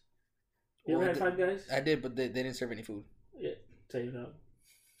place. You ever had Five Guys? I did, but they didn't serve any food. Yeah, tell you no.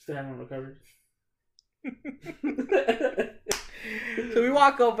 Still haven't recovered. So we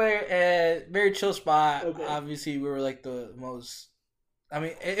walk over and very chill spot. Okay. Obviously, we were like the most. I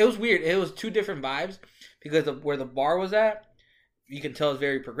mean, it was weird. It was two different vibes because of where the bar was at. You can tell it's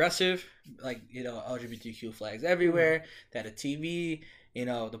very progressive, like, you know, LGBTQ flags everywhere. They had a TV. You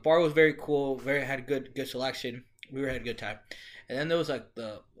know, the bar was very cool. Had good selection. We had a good time. And then there was like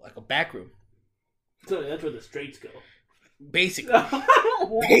a back room. So that's where the straights go. Basically.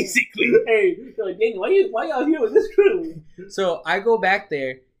 Hey, you're like, Danny, why y'all here with this crew? So I go back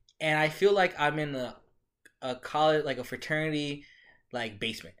there and I feel like I'm in a college, like a fraternity, like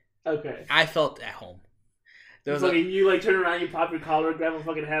basement. Okay. I felt at home. There was you like turn around, you pop your collar, grab a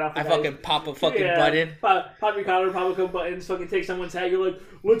fucking hat off. I fucking pop a fucking button. Pop your collar, pop a couple buttons, fucking take someone's hat. You're like,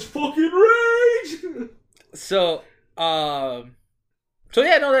 let's fucking rage. So yeah,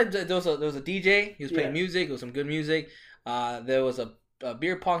 no, there was a DJ. He was playing music. It was some good music. There was a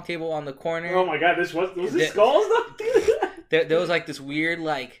beer pong table on the corner. Oh my god, was this skulls though? there was like this weird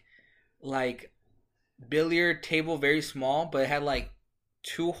like billiard table, very small, but it had like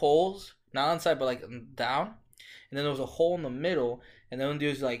two holes, not on side but like down, and then there was a hole in the middle, and then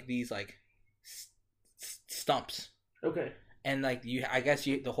there's like these like stumps. Okay. And like the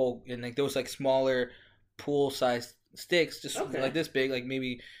whole, and like there was like smaller pool sized sticks, just like this big, like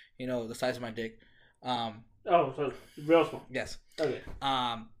maybe, you know, the size of my dick. Oh, so real small. Yes. Okay.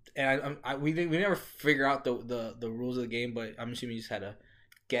 And we never figure out the rules of the game, but I'm assuming you just had to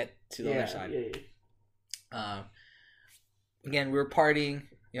get to the other side. Yeah. Again, we were partying.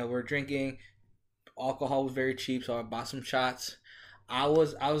 You know, we were drinking. Alcohol was very cheap, so I bought some shots. I would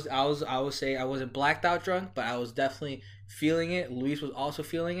say I wasn't blacked out drunk, but I was definitely feeling it. Luis was also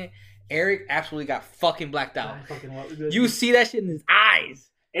feeling it. Eric absolutely got fucking blacked out. You see that shit in his eyes.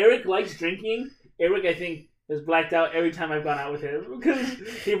 Eric likes drinking. Eric, I think, is blacked out every time I've gone out with him because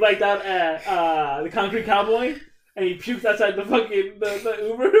he blacked out at the Concrete Cowboy and he puked outside the fucking the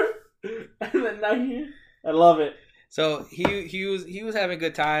Uber, and then now I love it. So he was having a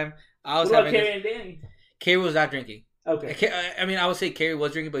good time. I was what about having. Carrie and Danny? Carrie was not drinking. Okay. I mean, I would say Carrie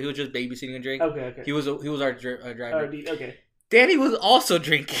was drinking, but he was just babysitting and drinking. Okay. He was our driver. Okay. Danny was also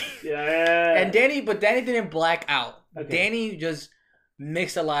drinking. Yeah. And Danny didn't black out. Okay. Danny just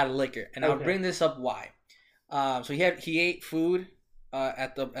mixed a lot of liquor, and I'll bring this up why. So he ate food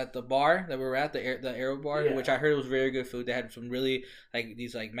at the bar that we were at, the Arrow bar, which I heard was very good food. They had some really like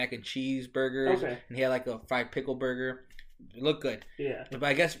these like mac and cheese burgers, and he had like a fried pickle burger. It looked good. Yeah. But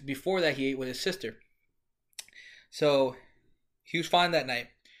I guess before that he ate with his sister. So he was fine that night.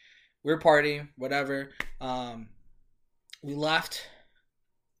 We were partying, whatever. We left,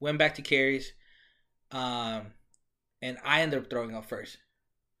 went back to Carrie's, and I ended up throwing up first.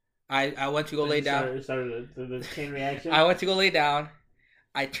 I went to go lay down. Started the chain reaction. I went to go lay down.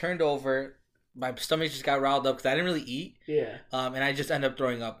 I turned over. My stomach just got riled up because I didn't really eat. Yeah. And I just ended up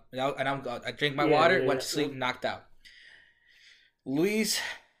throwing up. And I drank my water, went to sleep, knocked out. Luis,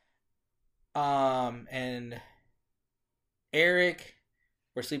 and Eric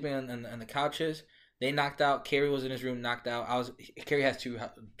were sleeping on the couches. They knocked out. Carrie was in his room, knocked out. Carrie has two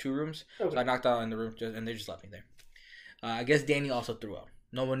rooms, so I knocked out in the room, and they just left me there. I guess Danny also threw up.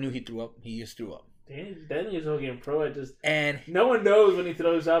 No one knew he threw up. He just threw up. Danny is fucking pro. And no one knows when he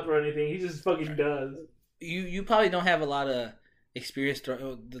throws up or anything. He just fucking does. You probably don't have a lot of experience.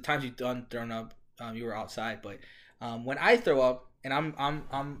 The times you've thrown up, you were outside. But when I throw up and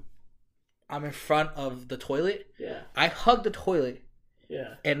I'm in front of the toilet, I hug the toilet.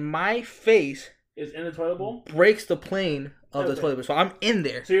 Yeah. And my face is in the toilet bowl. Breaks the plane of the toilet bowl. So I'm in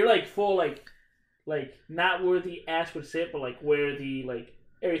there. So you're like full like not where the ass would sit, but like where the like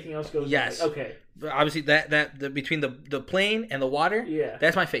everything else goes. Yes. Okay. Obviously, that between the plane and the water,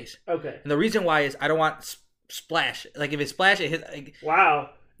 that's my face. Okay. And the reason why is I don't want splash. Like if it splash, it hits. Like,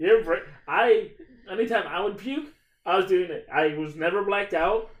 wow. Anytime I would puke, I was doing it. I was never blacked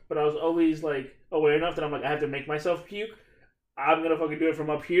out, but I was always like aware enough that I'm like, I have to make myself puke. I'm gonna fucking do it from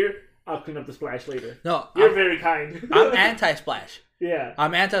up here. I'll clean up the splash later. No, you're very kind. I'm anti-splash. Yeah,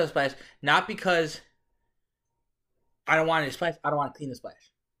 I'm anti-splash, not because I don't want to splash. I don't want to clean the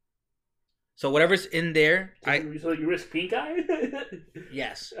splash. So whatever's in there, so you risk pink eye.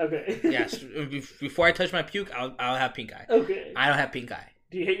 Yes. Okay. Yes. Before I touch my puke, I'll have pink eye. Okay. I don't have pink eye.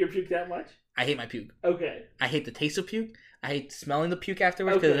 Do you hate your puke that much? I hate my puke. Okay. I hate the taste of puke. I hate smelling the puke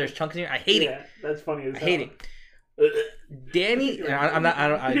afterwards because there's chunks in here. I hate it. That's funny as hell. I hate it. Danny, I'm not. I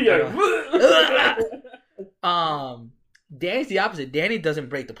don't. Danny's the opposite. Danny doesn't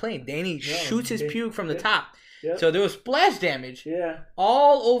break the plane. Danny shoots his puke from the top. Yep. So there was splash damage. Yeah.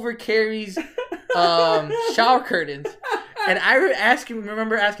 All over Carrie's shower curtains. And I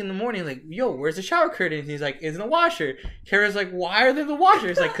remember asking in the morning, like, yo, where's the shower curtains? And he's like, it's in the washer. Carrie's like, why are they in the washer?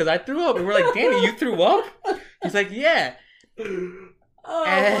 He's like, because I threw up. And we're like, Danny, you threw up? He's like, yeah. Oh,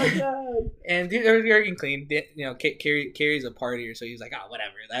 my God. And they're getting clean. You know, Carrie's a partier, so he's like, oh,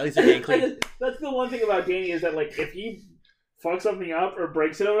 whatever. At least they're getting clean. That's the one thing about Danny is that, like, if he fucks something up or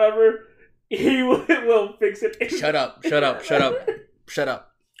breaks it or whatever, he will fix it. Shut up.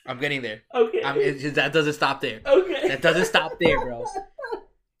 I'm getting there. Okay. That doesn't stop there. Okay. That doesn't stop there, bro.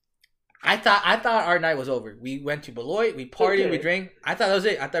 I thought our night was over. We went to Beloit. We partied. We drank. I thought that was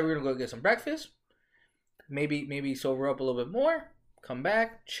it. I thought we were gonna go get some breakfast. Maybe sober up a little bit more. Come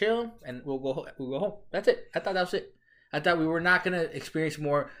back, chill, and we'll go home. That's it. I thought that was it. I thought we were not gonna experience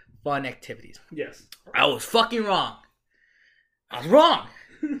more fun activities. Yes. I was fucking wrong. I was wrong.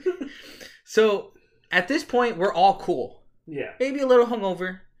 So at this point, we're all cool. Yeah. Maybe a little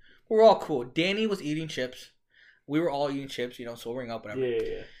hungover. We're all cool. Danny was eating chips. We were all eating chips, you know, sobering up, whatever.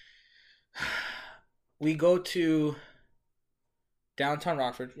 Yeah. We go to downtown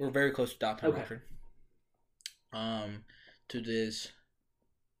Rockford. We're very close to downtown Rockford. To this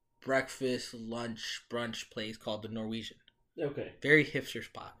breakfast, lunch, brunch place called the Norwegian. Okay. Very hipster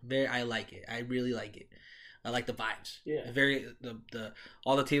spot. I like it. I really like it. I like the vibes. Yeah.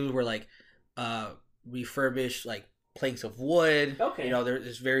 All the tables were like refurbished, like planks of wood. Okay. You know,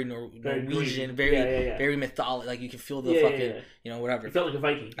 there's very Norwegian, very mythological. Like you can feel the you know, whatever. You felt like a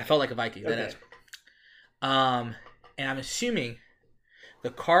Viking. I felt like a Viking. Okay. That is. And I'm assuming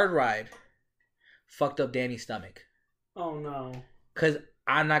the card ride fucked up Danny's stomach. Oh no. Because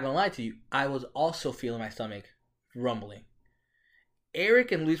I'm not gonna lie to you, I was also feeling my stomach rumbling.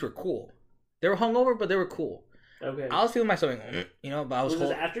 Eric and Luis were cool. They were hungover, but they were cool. Okay. I was feeling my stomach, you know, but I was. Was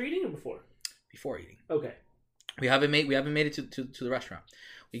this after eating or before? Before eating. Okay. We haven't made it to the restaurant.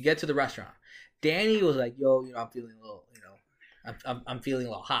 We get to the restaurant. Danny was like, "Yo, you know, I'm feeling a little, you know, I'm feeling a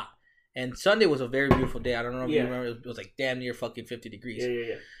little hot." And Sunday was a very beautiful day. I don't know if you remember. It was like damn near fucking 50 degrees.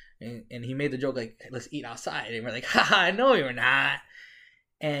 Yeah. And he made the joke like, "Let's eat outside." And we're like, "Haha, I know you're not."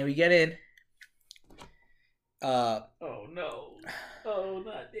 And we get in. Oh no! Oh,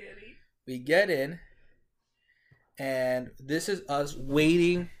 not Danny. We get in, and this is us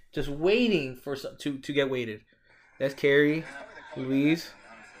waiting, just waiting for to get weighted. That's Carrie, Louise.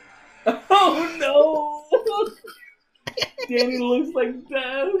 Oh no! Danny looks like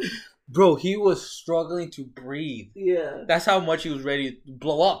death. Bro, he was struggling to breathe. Yeah. That's how much he was ready to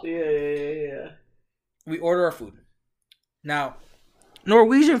blow up. Yeah. We order our food. Now,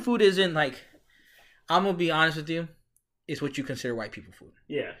 Norwegian food isn't like, I'm gonna be honest with you, it's what you consider white people food.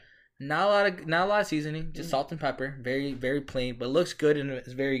 Yeah. Not a lot of seasoning, just salt and pepper. Very, very plain, but it looks good and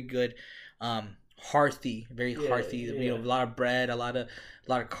it's very good. Hearty, very hearty. Yeah. You know, a lot of bread, a lot of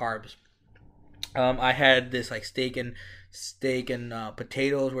carbs. I had this like steak and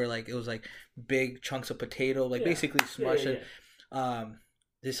potatoes, where like it was like big chunks of potato, like basically smushed.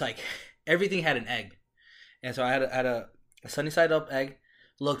 This like everything had an egg, and so I had a sunny side up egg.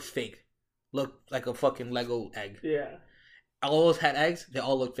 Looked fake, looked like a fucking Lego egg. Yeah. All those had eggs. They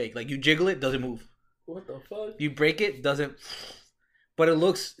all look fake. Like you jiggle it, doesn't move. What the fuck? You break it, doesn't. But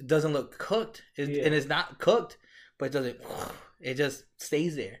it doesn't look cooked, and it's not cooked, but it doesn't. It just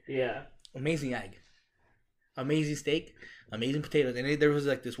stays there. Yeah. Amazing egg, amazing steak, amazing potatoes, and there was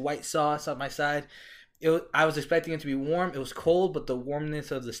like this white sauce on my side. I was expecting it to be warm. It was cold, but the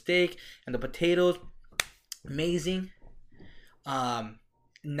warmness of the steak and the potatoes, amazing.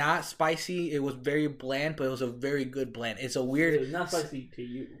 Not spicy. It was very bland, but it was a very good blend. It's a weird. It's not spicy to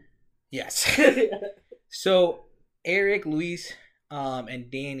you. Yes. So Eric, Luis,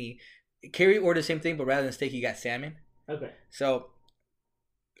 and Danny, Carrie ordered the same thing, but rather than steak, he got salmon. Okay. So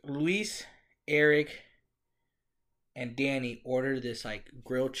Luis, Eric, and Danny ordered this like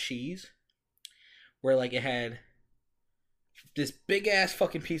grilled cheese, where like it had this big ass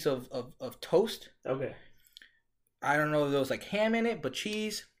fucking piece of toast. Okay. I don't know if there was like ham in it, but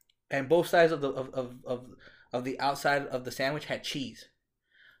cheese, and both sides of the outside of the sandwich had cheese.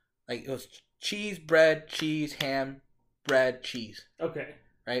 Like it was cheese, bread, cheese, ham, bread, cheese. Okay.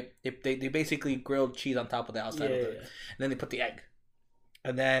 Right? They basically grilled cheese on top of the outside of it, and then they put the egg,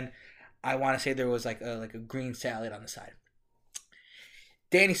 and then I want to say there was like a green salad on the side.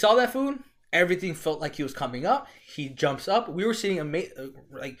 Danny saw that food. Everything felt like he was coming up. He jumps up. We were sitting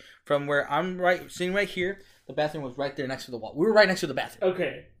like from where I'm sitting right here. The bathroom was right there next to the wall. We were right next to the bathroom.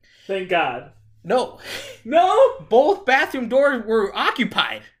 Okay. Thank God. No. No? Both bathroom doors were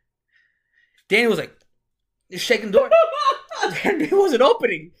occupied. Danny was like shaking the door. It wasn't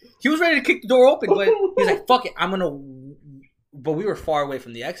opening. He was ready to kick the door open, but he was like, fuck it, I'm gonna. But we were far away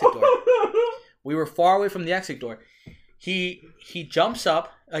from the exit door. He jumps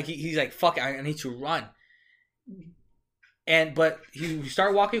up, like he's like, fuck it, I need to run. But he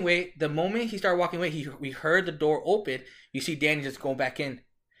started walking away. The moment he started walking away, we heard the door open. You see Danny just going back in.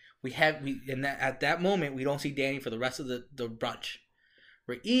 At that moment we don't see Danny for the rest of the brunch.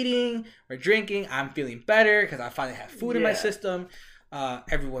 We're eating, we're drinking. I'm feeling better because I finally have food in my system.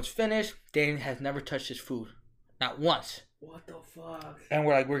 Everyone's finished. Danny has never touched his food, not once. What the fuck? And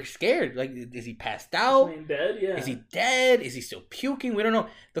we're scared. Like, is he passed out? Is he dead? Yeah. Is he dead? Is he still puking? We don't know.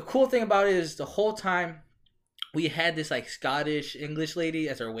 The cool thing about it is the whole time we had this like Scottish English lady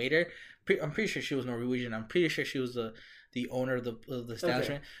as our waiter. I'm pretty sure she was Norwegian. I'm pretty sure she was the owner of the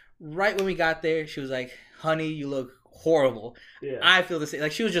establishment. Okay. Right when we got there, she was like, "Honey, you look horrible." Yeah. I feel the same.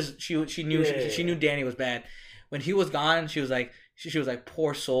 Like she was just she knew she knew Danny was bad. When he was gone, she was like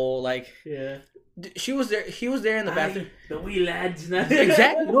poor soul. Like she was there. He was there in the bathroom. The wee lads.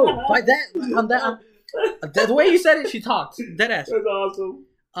 Exactly. No, by that the way you said it, she talked. Deadass. That's awesome.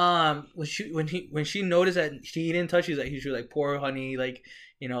 When she noticed that he didn't touch, she was like, poor honey, like,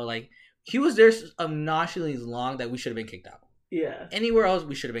 you know, like he was there obnoxiously long that we should have been kicked out. Yeah. Anywhere else,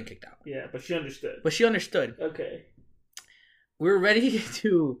 we should have been kicked out. Yeah, but she understood. Okay. We were ready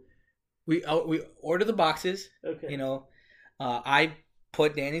to. We ordered the boxes. Okay. You know, I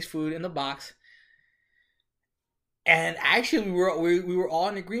put Danny's food in the box. And actually, we were all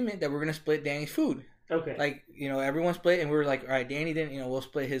in agreement that we're gonna split Danny's food. Okay. Like, you know, everyone split, and we were like, all right, Danny didn't, you know, we'll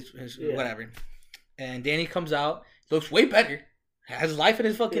split his whatever. And Danny comes out, looks way better, has life in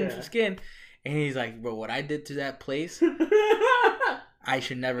his fucking skin, and he's like, bro, what I did to that place, I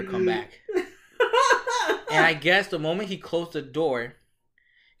should never come back. And I guess the moment he closed the door,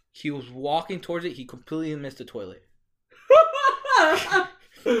 he was walking towards it. He completely missed the toilet.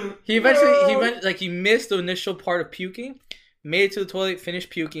 He missed the initial part of puking, made it to the toilet, finished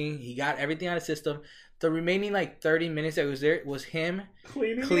puking. He got everything out of the system. The remaining like 30 minutes that was there was him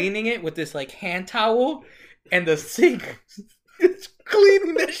cleaning it with this like hand towel and the sink.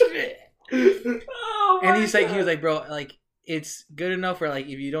 Cleaning that shit. And he was like, bro, like it's good enough where like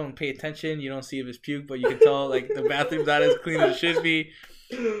if you don't pay attention, you don't see if it's puke, but you can tell like the bathroom's not as clean as it should be.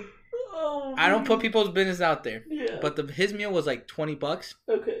 I don't put people's business out there. Yeah. But his meal was like $20.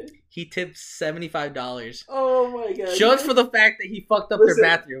 Okay. He tipped $75. Oh my god. Just for the fact that he fucked up their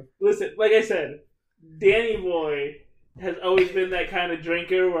bathroom. Listen, like I said, Danny Boy has always been that kind of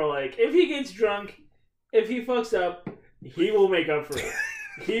drinker where like if he gets drunk, if he fucks up, he will make up for it.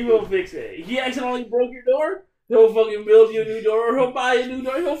 He will fix it. He accidentally broke your door, he'll fucking build you a new door, or he'll buy a new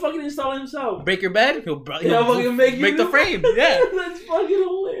door, he'll fucking install it himself. Break your bed, he'll fucking make the frame. Yeah. That's fucking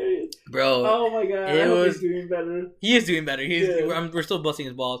hilarious. Bro. Oh my god. He's doing better. He is doing better. We're still busting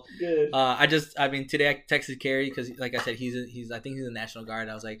his balls. Good. Today I texted Carrie because like I said, I think he's in the National Guard.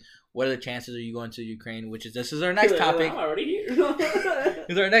 I was like, what are the chances of you going to Ukraine? This is our next topic. I'm already here. This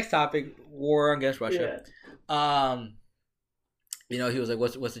is our next topic, war against Russia. Yeah. You know, he was like,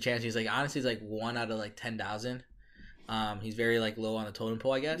 what's the chance? He's like, honestly, it's like 1 out of like 10,000. He's very like low on the totem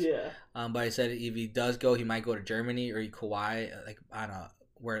pole, I guess. Yeah. But he said if he does go, he might go to Germany or Kauai, like I don't know,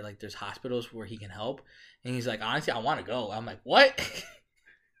 where like there's hospitals where he can help. And he's like, honestly, I want to go. I'm like, what?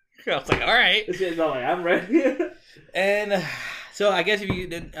 I was like, all right. This is not like I'm ready. And so I guess if you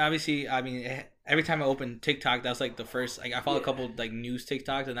did, obviously, I mean, every time I open TikTok, that's like the first. Like I follow a couple like news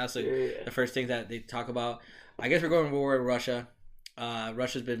TikToks, and that's like the first thing that they talk about. I guess we're going to war with Russia.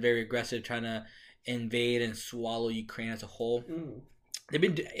 Russia's been very aggressive, trying to invade and swallow Ukraine as a whole. They've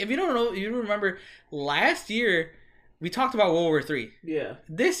been. If you don't know, you remember last year we talked about World War III. Yeah.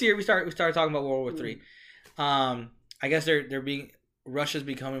 This year we started talking about World War III. I guess Russia's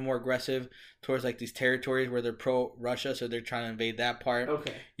becoming more aggressive towards like these territories where they're pro Russia, so they're trying to invade that part.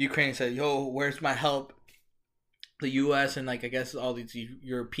 Okay. Ukraine said, "Yo, where's my help?" The U.S. and like I guess all these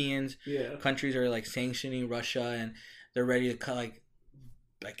Europeans countries are like sanctioning Russia, and they're ready to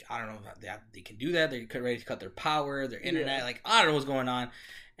like I don't know if they can do that. They're ready to cut their power, their internet. Like I don't know what's going on,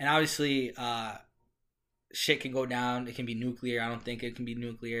 and obviously, shit can go down. It can be nuclear. I don't think it can be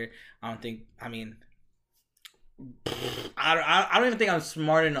nuclear. I don't think. I mean, I don't even think I'm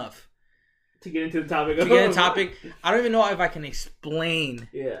smart enough to get into the topic. I don't even know if I can explain.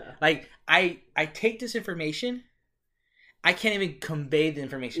 Yeah. Like I take this information. I can't even convey the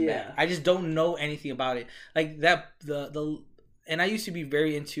information back. I just don't know anything about it. Like that and I used to be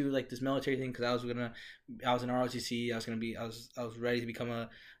very into like this military thing because I was in ROTC. I was ready to become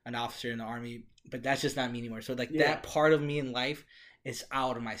an officer in the Army, but that's just not me anymore. So like that part of me in life is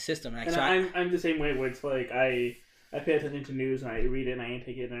out of my system. I'm the same way where it's like I pay attention to news and I read it and I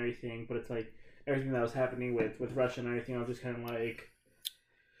take it and everything, but it's like everything that was happening with Russia and everything, I was just kind of like,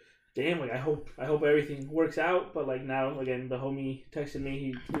 damn, like I hope everything works out. But like now, again, the homie texted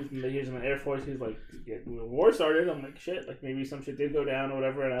me. He's in the Air Force. He's like, the war started. I'm like, shit. Like maybe some shit did go down or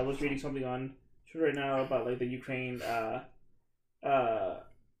whatever. And I was reading something on right now about like the Ukraine.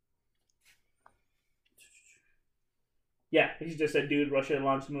 Yeah, he just said, dude, Russia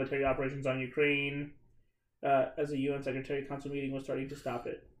launched military operations on Ukraine. As a UN Secretary Council meeting was starting to stop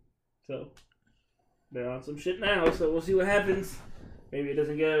it. So they're on some shit now. So we'll see what happens. Maybe it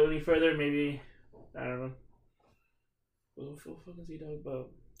doesn't get any further. Maybe, I don't know. What the fuck is he talking about?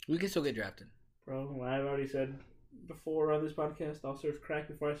 We can still get drafted. Bro, I've already said before on this podcast, I'll serve crack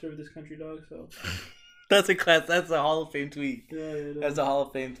before I serve this country, dog, so. That's a Hall of Fame tweet. Yeah. That's a Hall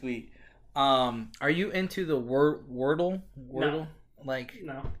of Fame tweet. Are you into the Wordle? No. Like...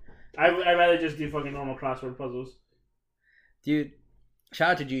 No. I'd rather just do fucking normal crossword puzzles. Dude...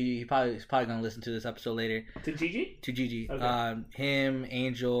 Shout out to Gigi. He's probably gonna listen to this episode later. To Gigi? To Gigi. Okay. Him,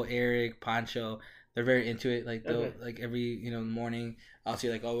 Angel, Eric, Pancho. They're very into it. Like okay. Like every morning, I'll see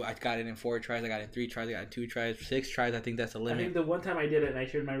like, oh, I got it in 4 tries. I got it in 3 tries. I got it in 2 tries. 6 tries. I think that's the limit. I think the one time I did it and I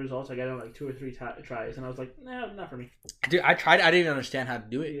shared my results, I got it in like 2 or 3 tries, and I was like, nah, not for me. Dude, I tried. I didn't even understand how to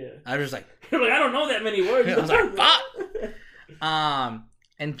do it. Yeah. I was just like, you're like, I don't know that many words. I was like, fuck.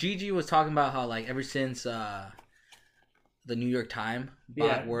 And Gigi was talking about how like ever since the New York Times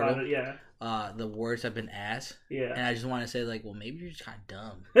bought Wordle, the words have been ass. Yeah. And I just want to say like, well, maybe you're just kind of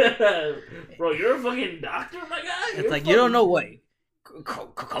dumb. Bro, you're a fucking doctor, my guy. It's like you don't know what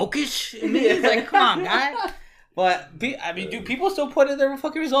cokish means. Like, come on, guy. But I mean, do people still put in their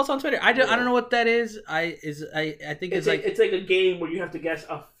fucking results on Twitter? I don't know what that is. I think it's like a game where you have to guess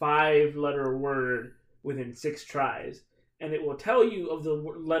a 5-letter word within 6 tries, and it will tell you of the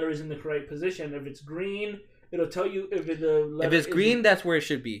letters in the correct position. If it's green, it'll tell you if it's green, that's where it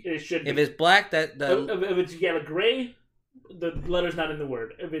should be. It should. If it's black, if it's yellow gray, the letter's not in the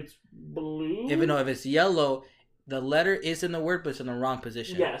word. If it's blue, if it's yellow, the letter is in the word, but it's in the wrong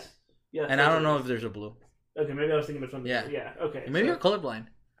position. Yes. And I don't know if there's a blue. Okay, maybe I was thinking of something. Yeah. Okay. Maybe you're colorblind.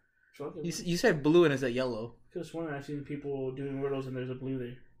 You said blue and it's a yellow. I could have sworn I've seen people doing Wordles and there's a blue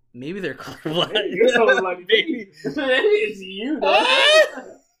there. Maybe they're colorblind. Maybe you're colorblind. Maybe it's you, dog.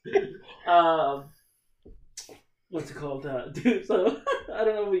 What's it called? Dude, so I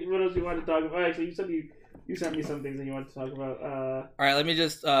don't know what else you want to talk about. Actually, you said you sent me some things that you want to talk about. All right, let me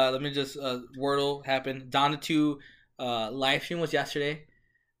just Wordle happened. Donna 2 live stream was yesterday.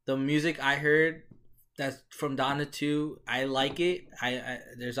 The music I heard that's from Donna 2, I like it. I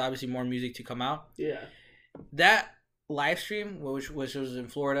there's obviously more music to come out. Yeah. That live stream, which was in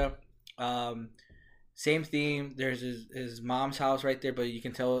Florida, same theme. There's his mom's house right there, but you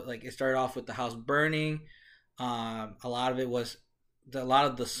can tell like it started off with the house burning. A lot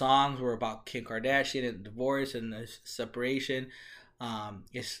of the songs were about Kim Kardashian and divorce and the separation.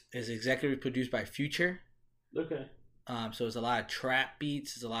 It's executive produced by Future. Okay. So it's a lot of trap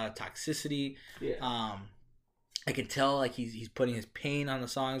beats. It's a lot of toxicity. Yeah. I can tell like he's putting his pain on the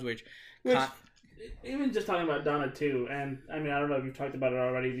songs, which even just talking about Donna too, and I mean I don't know if you've talked about it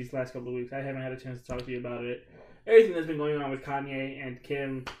already these last couple of weeks. I haven't had a chance to talk to you about it. Everything that's been going on with Kanye and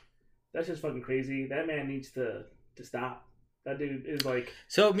Kim, that's just fucking crazy. That man needs to stop. That dude is like.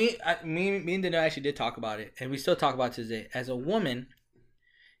 So me and Dana actually did talk about it, and we still talk about it today. As a woman,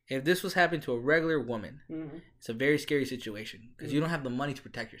 if this was happening to a regular woman, mm-hmm. It's a very scary situation because mm-hmm. you don't have the money to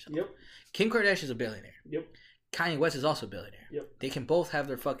protect yourself. Yep. Kim Kardashian is a billionaire. Yep. Kanye West is also a billionaire. Yep. They can both have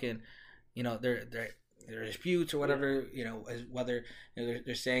their fucking, their disputes or whatever. Yeah. Whether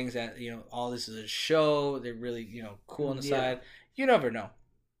they're saying that all this is a show. They're really cool on the side. You never know.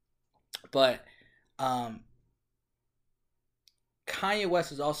 But Kanye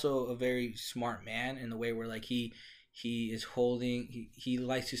West is also a very smart man in the way where like he is holding. He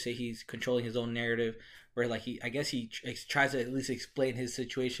likes to say he's controlling his own narrative. Where like he tries to at least explain his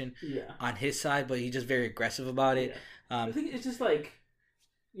situation on his side, but he's just very aggressive about it. Yeah. I think it's just like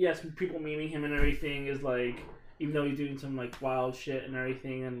yes, people memeing him and everything is like, even though he's doing some like wild shit and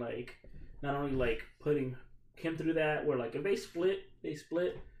everything, and like not only like putting him through that, where like if they split,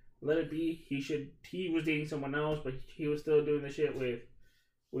 let it be. He was dating someone else, but he was still doing the shit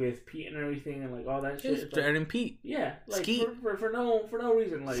with Pete and everything, and like all that shit. It's like, Pete. Yeah, like Skeet. for no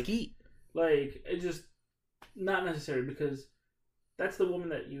reason, like Skeet. Like it's just not necessary, because that's the woman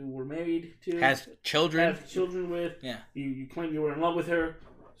that you were married to, has children with. Yeah, you claim you were in love with her,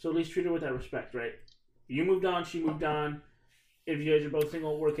 so at least treat her with that respect, right? You moved on, she moved on. If you guys are both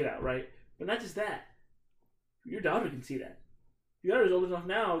single, work it out, right? But not just that. Your daughter can see that. Your daughter's old enough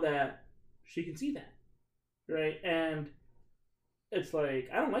now that she can see that, right? And it's like,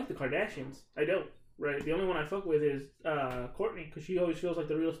 I don't like the Kardashians. I don't, right? The only one I fuck with is Courtney, because she always feels like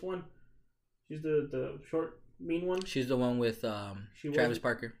the realest one. She's the short, mean one. She's the one with Travis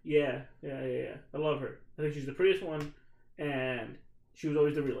Barker. Yeah. I love her. I think she's the prettiest one, and she was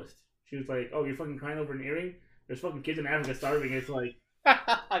always the realest. She was like, oh, you're fucking crying over an earring? There's fucking kids in Africa starving. It's like,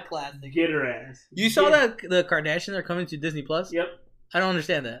 classic. Get her ass. You saw that the Kardashians are coming to Disney Plus? Yep. I don't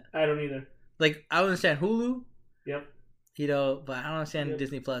understand that. I don't either. Like, I understand Hulu. Yep. You know, but I don't understand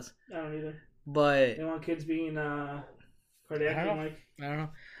Disney Plus. I don't either. But they want kids being Kardashian like. I don't know.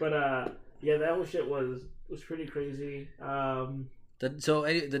 But yeah, that whole shit was pretty crazy. The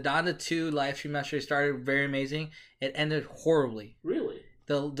Donda 2 live stream actually started very amazing. It ended horribly. Really?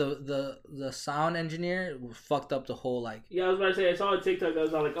 The sound engineer fucked up the whole like. Yeah, I was about to say, I saw a TikTok that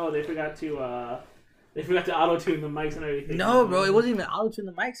was all like, oh, they forgot to auto tune the mics and everything. No, bro, it wasn't even auto tune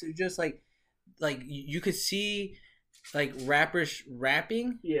the mics. It was just like you could see like rappers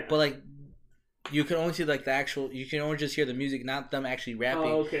rapping. Yeah. But like you can only see like the actual. You can only just hear the music, not them actually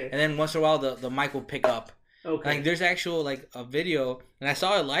rapping. Oh, okay. And then once in a while, the mic will pick up. Okay. Like there's actual like a video, and I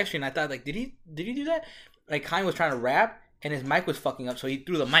saw a live stream. And I thought like, did he do that? Like Kanye was trying to rap, and his mic was fucking up, so he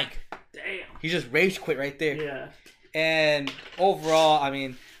threw the mic. Damn. He just rage quit right there. Yeah. And overall, I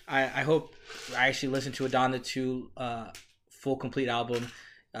mean, I hope I actually listened to a Donda 2 full complete album.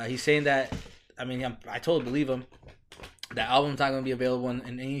 He's saying that. I mean, I totally believe him. That album's not going to be available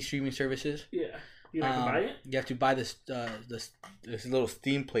in any streaming services. Yeah. You have to buy it? You have to buy this little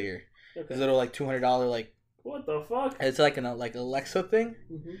Steam player. Okay. This little like $200 like. What the fuck? It's like an Alexa thing,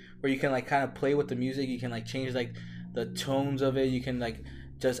 where you can like kind of play with the music. You can like change like the tones of it. You can like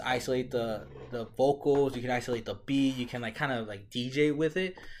just isolate the vocals. You can isolate the beat. You can like kind of like DJ with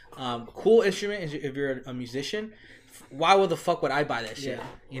it. Cool instrument if you're a musician. Why the fuck would I buy that shit? Yeah.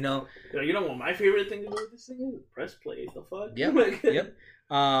 You know. You know what my favorite thing to do with this thing is? Press play. The fuck. Yep. Yep.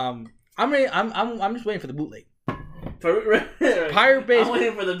 I'm ready. I'm just waiting for the bootleg. Pirate Base. I'm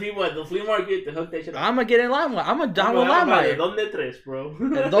waiting for the people at the flea market to hook that shit up. I'm gonna get in line. I'm gonna download LimeWire. Donde tres, bro.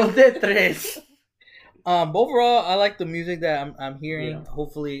 Donde tres. But overall, I like the music that I'm hearing. Yeah.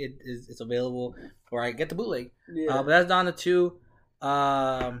 Hopefully, it's available, or I get the bootleg. Yeah. But that's Donda 2.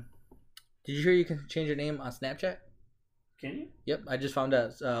 Did you hear you can change your name on Snapchat? Can you? Yep, I just found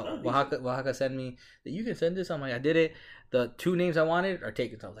out. Oaxaca sent me that you can send this. I'm like, I did it. The 2 names I wanted are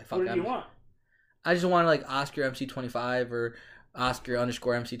taken. So I was like, fuck. What do you want? I just wanted like Oscar MC25 or Oscar _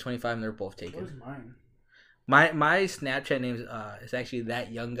 MC25, and they're both taken. What's mine? My Snapchat name is actually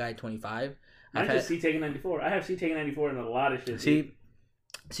that young guy 25. Mine's just C-Taken94. I have C-Taken94 in a lot of shit.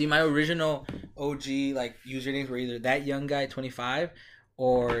 See, my original OG like usernames were either that young guy 25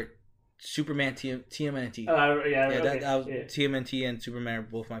 or Superman TMNT. TMNT and Superman are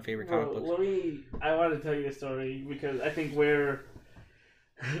both my favorite comic books. I want to tell you a story because I think we're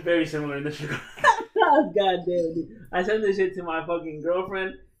very similar in this regard. God damn, dude. I sent this shit to my fucking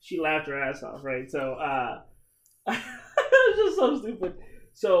girlfriend. She laughed her ass off, right? So, it's just so stupid.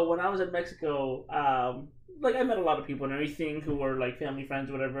 So, when I was in Mexico, like, I met a lot of people and everything who were, like, family friends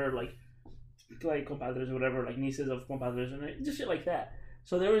or whatever, like compadres or whatever, like, nieces of compadres and just shit like that.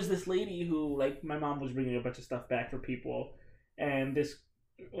 So, there was this lady who, like, my mom was bringing a bunch of stuff back for people, and this,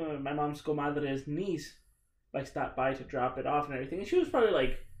 my mom's comadre's niece, like, stopped by to drop it off and everything. And she was probably,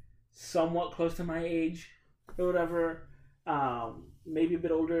 like, somewhat close to my age or whatever. Maybe a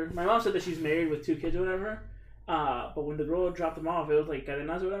bit older. My mom said that she's married with 2 kids or whatever. But when the girl dropped them off, it was, like,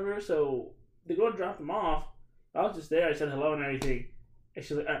 cadenas or whatever. So the girl dropped them off. I was just there. I said hello and everything. And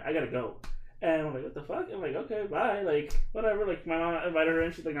she's like, I gotta go. And I'm like, what the fuck? I'm like, okay, bye. Like, whatever. Like, my mom invited her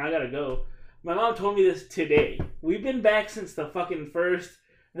and she's like, no, I gotta go. My mom told me this today. We've been back since the fucking first.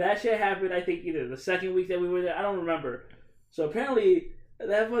 That shit happened, I think, either the second week that we were there. I don't remember. So apparently,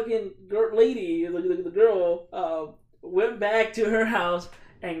 that fucking lady, the girl, went back to her house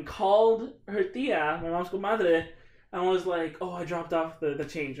and called her tia, my mom's comadre, and was like, oh, I dropped off the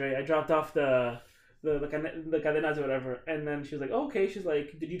change, right? I dropped off the the cadenas or whatever. And then she was like, oh, okay. She's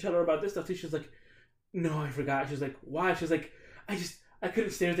like, did you tell her about this stuff too? She was like, no, I forgot. She was like, why? She was like, I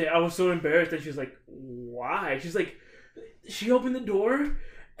couldn't stay there. I was so embarrassed. And she was like, why? She's like, she opened the door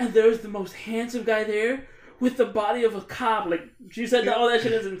and there was the most handsome guy there with the body of a cop. Like, she said that all that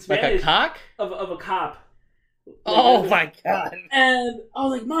shit is in Spanish. Like a cock? Of a cop. Oh my god. And I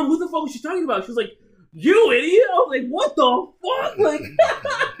was like, Mom, who the fuck was she talking about? She was like, you idiot! I was like, what the fuck? Like,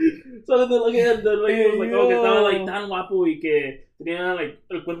 so then the lady was like, oh, que estaba like tan guapo y que tenía like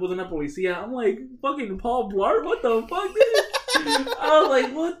el cuerpo de una policía. I'm like, fucking Paul Blart? What the fuck, dude? I was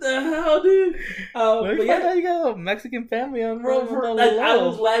like, what the hell, dude? But yeah, you got a little Mexican family on, bro. I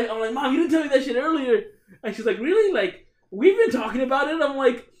was laughing. I'm like, Mom, you didn't tell me that shit earlier. And she's like, really? Like, we've been talking about it. I'm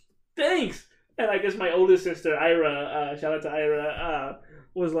like, thanks. And I guess my oldest sister, Ira, shout out to Ira,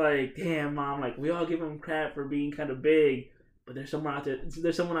 was like, damn, Mom, like, we all give him crap for being kind of big, but there's someone out there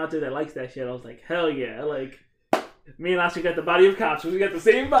that likes that shit. I was like, hell yeah. Like, me and Oscar got the body of cops. We got the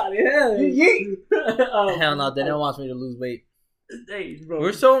same body. Hell no, Danielle wants me to lose weight. Hey, bro.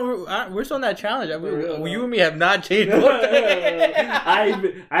 We're still in that challenge. You and me have not changed. I've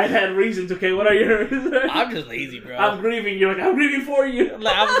had reasons. Okay, what are yours? I'm just lazy, bro. I'm grieving. You're like, I'm grieving for you.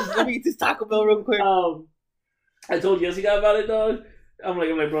 Let me get this Taco Bell real quick. I told Jessica about it, dog. I'm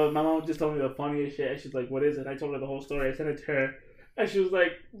like, bro, my mom just told me the funniest shit. And she's like, what is it? I told her the whole story. I sent it to her. And she was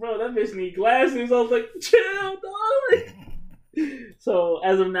like, bro, that bitch need glasses. I was like, chill, dog. So,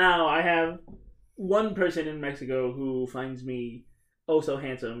 as of now, I have one person in Mexico who finds me oh so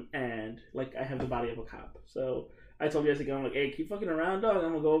handsome. And, like, I have the body of a cop. So, I told Jessica, I'm like, hey, keep fucking around, dog. I'm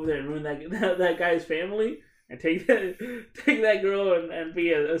going to go over there and ruin that guy's family. And take that girl and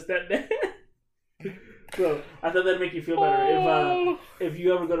be a stepdad. So I thought that'd make you feel better. If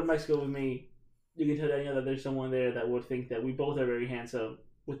you ever go to Mexico with me, you can tell Danielle that there's someone there that would think that we both are very handsome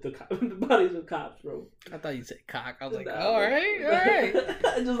with the bodies of cops, bro. I thought you said cock. I was like, all right.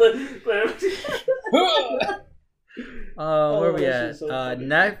 Where we at? So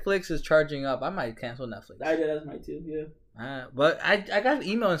Netflix is charging up. I might cancel Netflix. I did. That's mine too. Yeah. But I got an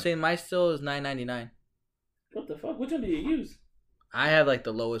email saying mine still is $9.99. What the fuck? Which one do you use? I have like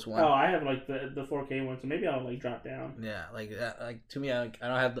the lowest one. Oh, I have like the 4K one, so maybe I'll like drop down. Yeah, like to me, I don't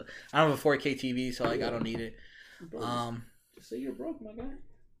have a 4K TV, so like I don't need it. Bro, just say you're broke, my guy.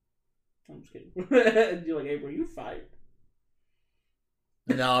 I'm just kidding. You're like, hey, bro, you fired.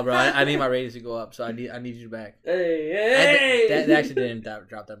 No, bro, I need my ratings to go up, so I need you back. Hey. That actually didn't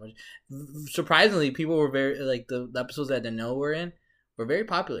drop that much. Surprisingly, people were very like the episodes that Danielle were in were very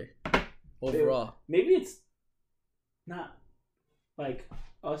popular overall. Maybe it's not like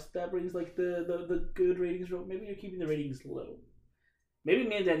us that brings like the good ratings. Maybe you're keeping the ratings low. Maybe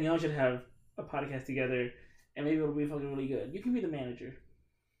me and Danielle should have a podcast together, and maybe it'll be fucking really good. You can be the manager.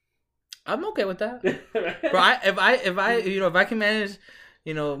 I'm okay with that, bro. If I can manage,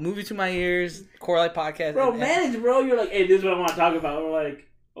 movie to my ears, Core Life podcast, bro. Manage, bro. You're like, hey, this is what I want to talk about. We're like,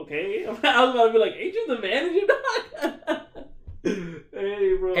 okay. I was about to be like, ain't you the manager, dog?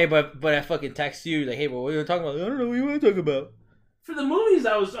 Hey, bro. Hey, but I fucking text you like, hey, bro, what are you talking about? I don't know what you want to talk about. For the movies,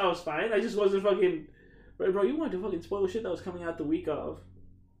 I was fine. I just wasn't fucking. Bro, you wanted to fucking spoil shit that was coming out the week of.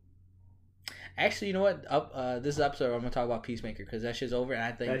 Actually, you know what? This episode, I'm gonna talk about Peacemaker because that shit's over, and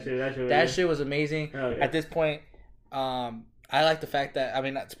I think that shit was amazing. Oh, yeah. At this point, I like the fact that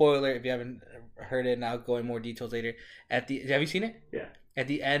not spoiler if you haven't heard it, and I'll go in more details later. Have you seen it? Yeah. At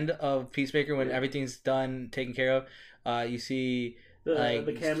the end of Peacemaker, when everything's done, taken care of, you see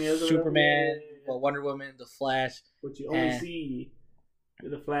the cameos, Superman, Wonder Woman, the Flash, which you only see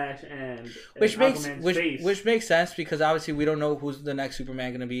the Flash and which face. makes sense because obviously we don't know who's the next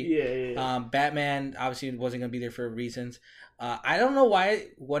Superman gonna be. Yeah. Batman obviously wasn't gonna be there for reasons. I don't know why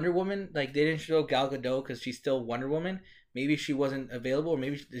Wonder Woman they didn't show Gal Gadot because she's still Wonder Woman. Maybe she wasn't available, or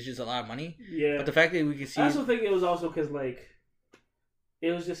maybe there's just a lot of money. Yeah. But the fact that we can see, I also think it was also because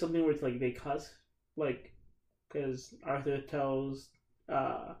it was just something where it's they cuss because Arthur tells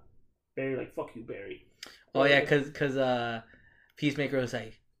Barry fuck you, Barry. Oh yeah, because Peacemaker was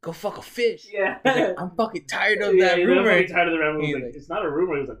like, go fuck a fish. Yeah. Like, I'm fucking tired of that rumor. I'm tired of the rumor. It's not a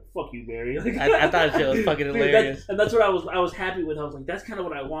rumor. He was like, fuck you, Barry. I thought it was fucking hilarious. And that's what I was happy with. I was like, that's kind of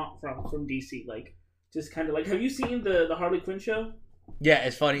what I want from DC. Just kind of have you seen the Harley Quinn show? Yeah,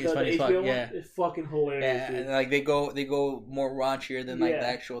 it's funny. It's funny as fuck. Yeah, it's fucking hilarious. Yeah, and they go more raunchier than the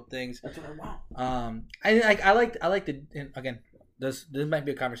actual things. That's what I want. I like the again. This might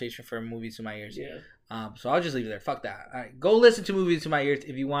be a conversation for Movies to My Ears. Yeah. So I'll just leave it there. Fuck that. All right, go listen to Movies to My Ears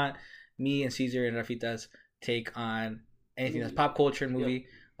if you want me and Cesar and Rafita's take on anything that's pop culture and movie.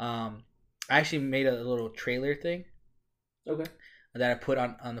 Yep. I actually made a little trailer thing. Okay. That I put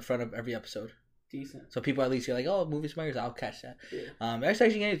on the front of every episode. Decent. So people at least get like, oh, movies to my ears, I'll catch that. Yeah. That's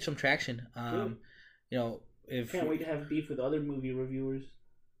actually getting some traction. You know, Can't wait to have beef with other movie reviewers.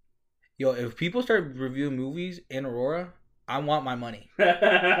 If people start reviewing movies in Aurora, I want my money.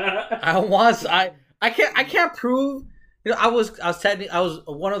 I can't prove. You know, I was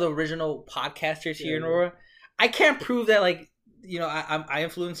one of the original podcasters here in Aurora. I can't prove that, like, you know, I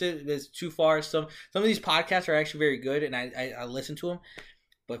influence it. It's too far. Some of these podcasts are actually very good, and I listen to them.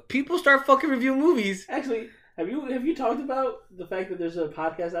 But people start fucking reviewing movies. Actually, have you talked about the fact that there's a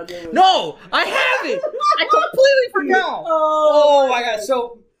podcast out there? No, I haven't. I completely forgot. Oh my god.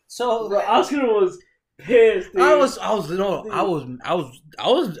 So bro, Oscar was pissed. Dude. I was upset.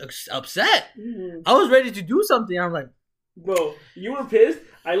 Mm-hmm. I was ready to do something. I'm like, bro, you were pissed.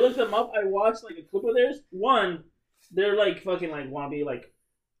 I looked them up. I watched like a clip of theirs. One, they're like fucking like wanna be like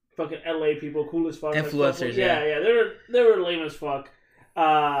fucking LA people, cool as fuck. Influencers, like, yeah. They were lame as fuck.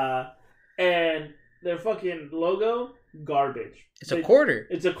 And their fucking logo, garbage. A quarter.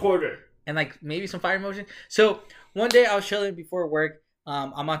 It's a quarter. And like maybe some fire emotion. So one day I was chilling before work.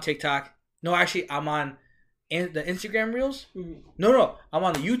 I'm on TikTok. No, actually I'm on the Instagram Reels. Mm-hmm. No, I'm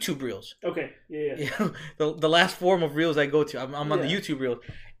on the YouTube Reels. Okay, yeah. the last form of Reels I go to. I'm on the YouTube Reels,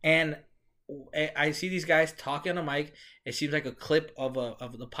 and I see these guys talking on a mic. It seems like a clip of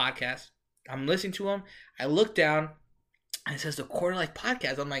the podcast. I'm listening to them. I look down, and it says the Quarter Life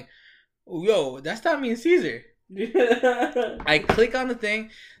Podcast. I'm like, oh, yo, that's not me and Cesar. I click on the thing.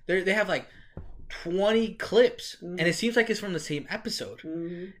 They have like 20 clips, and it seems like it's from the same episode.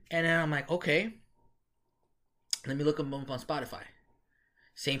 Mm-hmm. And then I'm like, okay, let me look them up on Spotify.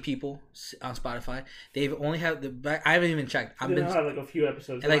 Same people on Spotify. They've only had I haven't even checked. They've had like a few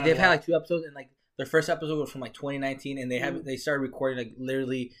episodes, and like they've had like 2 episodes, and like their first episode was from like 2019, and they started recording like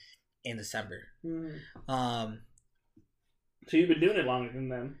literally in December. Mm. So you've been doing it longer than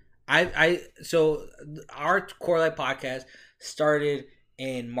them. So our Core Life podcast started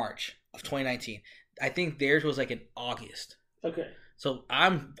in March of 2019. I think theirs was like in August. Okay. So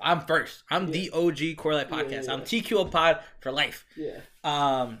I'm first. I'm the OG Core Life podcast. I'm TQO Pod for life. Yeah.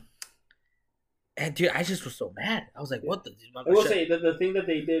 And dude, I just was so mad. I was like, what the? I will say that the thing that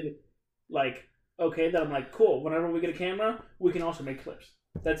they did, like, okay, that I'm like, cool. Whenever we get a camera, we can also make clips.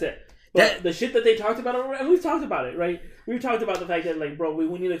 That's it. But the shit that they talked about, and we've talked about it, right? We've talked about the fact that, like, bro, we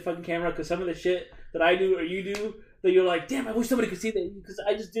need a fucking camera because some of the shit that I do or you do, that you're like, damn, I wish somebody could see that because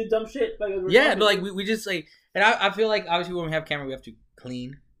I just did dumb shit. Like, yeah, no, like we just like, and I feel like obviously when we have camera, we have to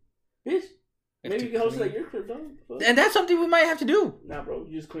clean. Bitch, maybe you can host like your crib, though. And that's something we might have to do. Nah, bro,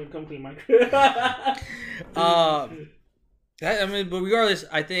 you just come clean my crib. I mean, but regardless,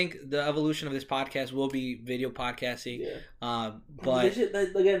 I think the evolution of this podcast will be video podcasting. Yeah. But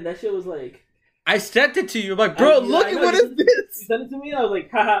that shit was like, I sent it to you. I'm like, bro, look at what is this? You sent it to me, and I was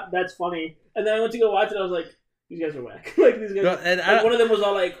like, haha, that's funny. And then I went to go watch it, I was like, these guys are whack. Like these guys. No, and like, one of them was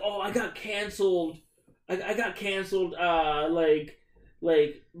all like, oh, I got canceled. I got canceled.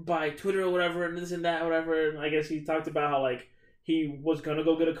 Like by Twitter or whatever, and this and that, whatever. And I guess he talked about how like he was gonna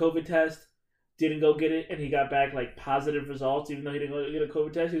go get a COVID test. Didn't go get it, and he got back like positive results, even though he didn't go get a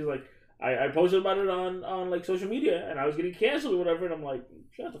COVID test. He was like, I posted about it on like social media, and I was getting canceled or whatever, and I'm like,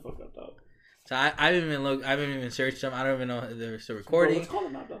 shut the fuck up, dog. So I haven't even searched them. I don't even know if they're still recording. Let's call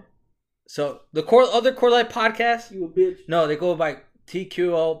them out, though. So the other Core Life podcast, you a bitch. No, they go by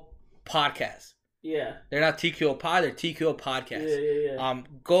TQO Podcast. Yeah, they're not TQO Pod. They're TQO Podcast. Yeah.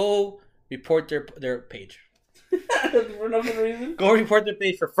 Go report their page for no good reason. Go report their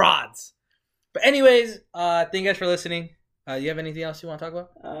page for frauds. But anyways, thank you guys for listening. You have anything else you want to talk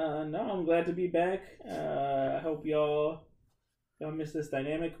about? No, I'm glad to be back. I hope y'all miss this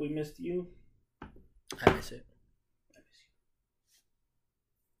dynamic. We missed you. I miss it.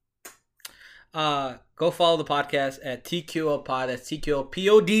 Go follow the podcast at TQO Pod. That's TQO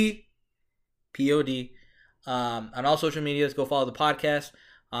POD. On all social medias, go follow the podcast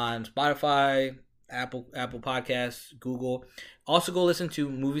on Spotify, Apple Podcasts, Google. Also, go listen to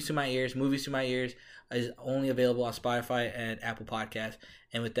Movies to My Ears. Movies to My Ears is only available on Spotify and Apple Podcasts.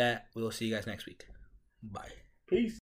 And with that, we will see you guys next week. Bye. Peace.